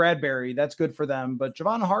James Bradbury. That's good for them. But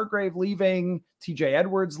Javon Hargrave leaving, TJ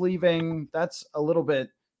Edwards leaving, that's a little bit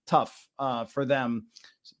tough for them.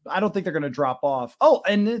 I don't think they're going to drop off. Oh,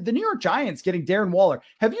 and the New York Giants getting Darren Waller.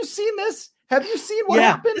 Have you seen this? Have you seen what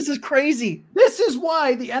happened? This is crazy. This is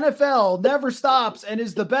why the NFL never stops and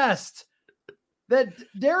is the best. That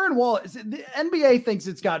Darren Waller, the NBA thinks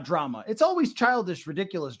it's got drama. It's always childish,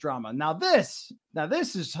 ridiculous drama. Now this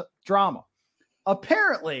is drama.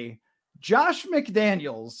 Apparently, Josh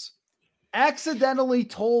McDaniels accidentally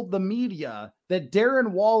told the media that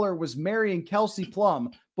Darren Waller was marrying Kelsey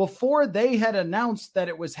Plum before they had announced that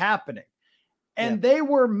it was happening. And they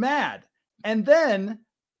were mad. And then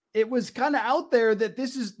it was kind of out there that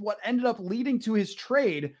this is what ended up leading to his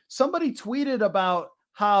trade. Somebody tweeted about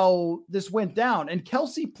how this went down, and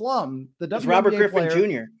Kelsey Plum, the WNBA Robert Griffin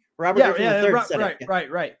player, Jr. Robert Griffin III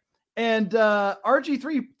right. And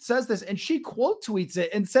RG3 says this, and she quote tweets it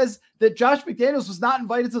and says that Josh McDaniels was not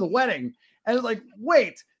invited to the wedding. And it's like,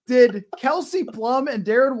 wait, did Kelsey Plum and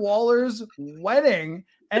Darren Waller's wedding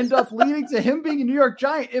end up leading to him being a New York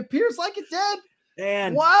Giant? It appears like it did.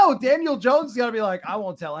 And wow, Daniel Jones is going to be like, I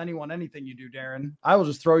won't tell anyone anything you do, Darren. I will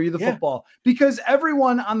just throw you the football. Because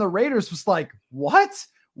everyone on the Raiders was like, what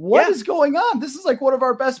is going on? This is like one of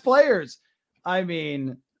our best players. I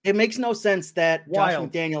mean, it makes no sense that Josh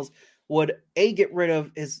McDaniels would get rid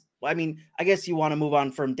of his. I mean, I guess you want to move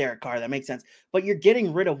on from Derek Carr. That makes sense. But you're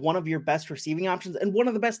getting rid of one of your best receiving options and one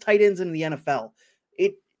of the best tight ends in the NFL.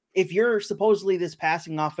 If you're supposedly this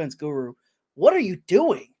passing offense guru, what are you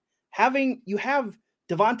doing? You have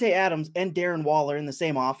Devontae Adams and Darren Waller in the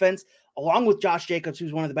same offense, along with Josh Jacobs,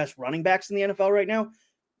 who's one of the best running backs in the NFL right now.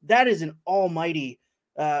 That is an almighty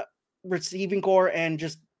receiving core and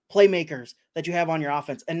just playmakers that you have on your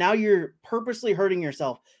offense. And now you're purposely hurting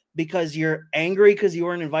yourself because you're angry because you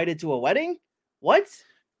weren't invited to a wedding? What?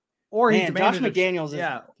 Or he demanded Josh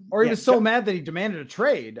McDaniels. Or he was so mad that he demanded a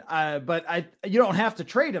trade. But you don't have to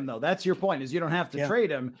trade him, though. That's your point, is you don't have to trade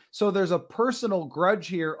him. So there's a personal grudge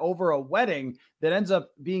here over a wedding that ends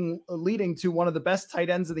up leading to one of the best tight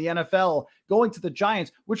ends in the NFL going to the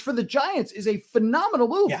Giants, which for the Giants is a phenomenal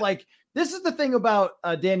move. Yeah. Like, this is the thing about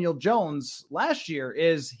Daniel Jones last year,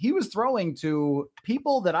 is he was throwing to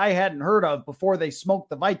people that I hadn't heard of before they smoked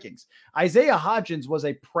the Vikings. Isaiah Hodgins was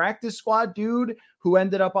a practice squad dude who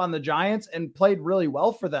ended up on the Giants and played really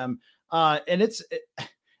well for them. And it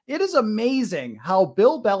is amazing how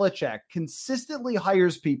Bill Belichick consistently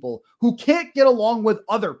hires people who can't get along with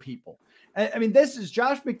other people. I mean, this is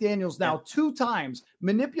Josh McDaniels now 2 times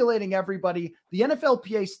manipulating everybody. The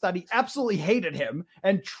NFLPA study absolutely hated him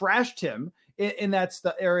and trashed him in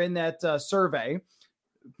that survey.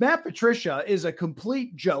 Matt Patricia is a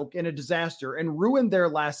complete joke and a disaster and ruined their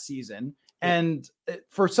last season. And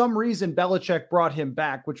for some reason, Belichick brought him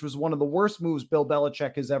back, which was one of the worst moves Bill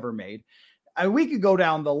Belichick has ever made. And we could go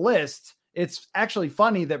down the list. It's actually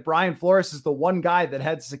funny that Brian Flores is the one guy that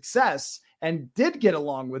had success and did get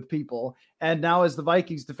along with people, and now is the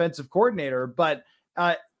Vikings defensive coordinator. But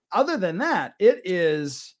other than that,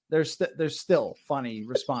 there's still funny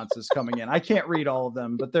responses coming in. I can't read all of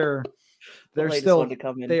them, but they are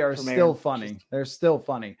still funny. They're still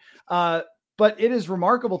funny. But it is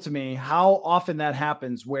remarkable to me how often that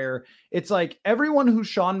happens, where it's like everyone who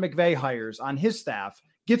Sean McVay hires on his staff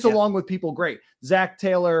gets along with people great. Zach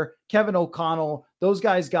Taylor, Kevin O'Connell, those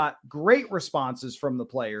guys got great responses from the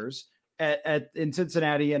players in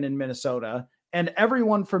Cincinnati and in Minnesota. And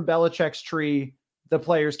everyone from Belichick's tree, the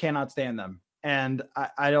players cannot stand them. And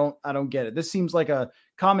I don't get it. This seems like a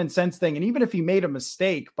common sense thing. And even if he made a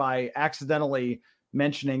mistake by accidentally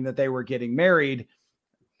mentioning that they were getting married,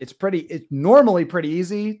 it's normally pretty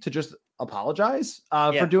easy to just apologize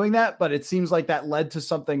for doing that. But it seems like that led to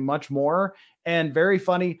something much more and very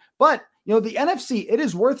funny. But, the NFC, it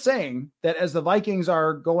is worth saying that as the Vikings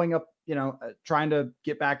are going up, trying to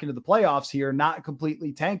get back into the playoffs here, not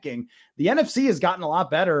completely tanking, the NFC has gotten a lot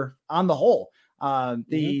better on the whole.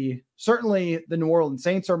 Certainly the New Orleans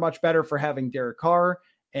Saints are much better for having Derek Carr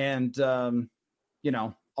and,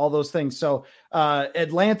 all those things. So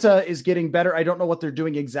Atlanta is getting better. I don't know what they're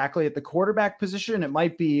doing exactly at the quarterback position. It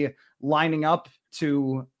might be lining up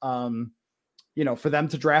to, for them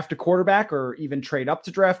to draft a quarterback or even trade up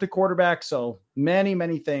to draft a quarterback. So many,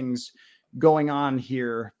 many things going on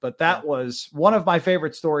here. But that was one of my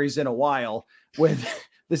favorite stories in a while with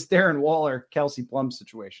this Darren Waller, Kelsey Plum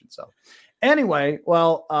situation. So anyway,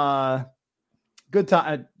 well, good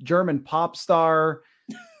time. German pop star.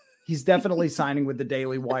 He's definitely signing with the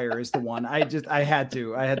Daily Wire is the one. I had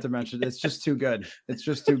to mention it. It's just too good. It's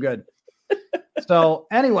just too good. So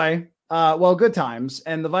anyway, good times.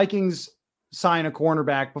 And the Vikings sign a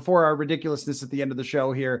cornerback before our ridiculousness at the end of the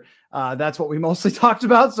show here. That's what we mostly talked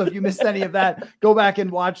about. So if you missed any of that, go back and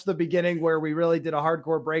watch the beginning where we really did a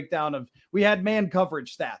hardcore breakdown we had man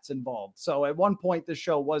coverage stats involved. So at one point the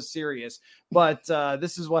show was serious, but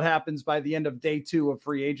this is what happens by the end of day 2 of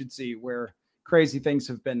free agency, where crazy things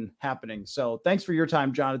have been happening. So thanks for your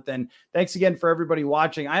time, Jonathan. Thanks again for everybody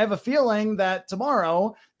watching. I have a feeling that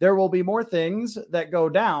tomorrow there will be more things that go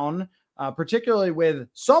down, particularly with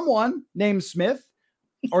someone named Smith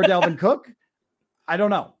or Dalvin Cook. I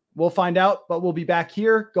don't know. We'll find out, but we'll be back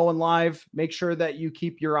here going live. Make sure that you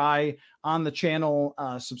keep your eye on the channel,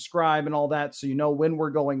 subscribe and all that, so you know when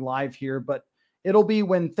we're going live here. But it'll be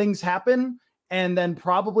when things happen, and then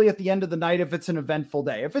probably at the end of the night if it's an eventful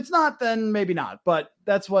day. If it's not, then maybe not. But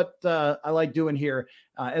that's what I like doing here,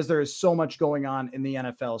 as there is so much going on in the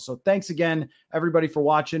NFL. So thanks again, everybody, for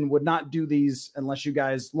watching. Would not do these unless you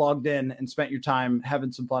guys logged in and spent your time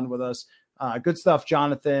having some fun with us. Good stuff,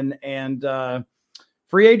 Jonathan. And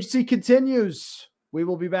free agency continues. We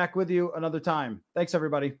will be back with you another time. Thanks,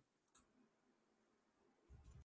 everybody.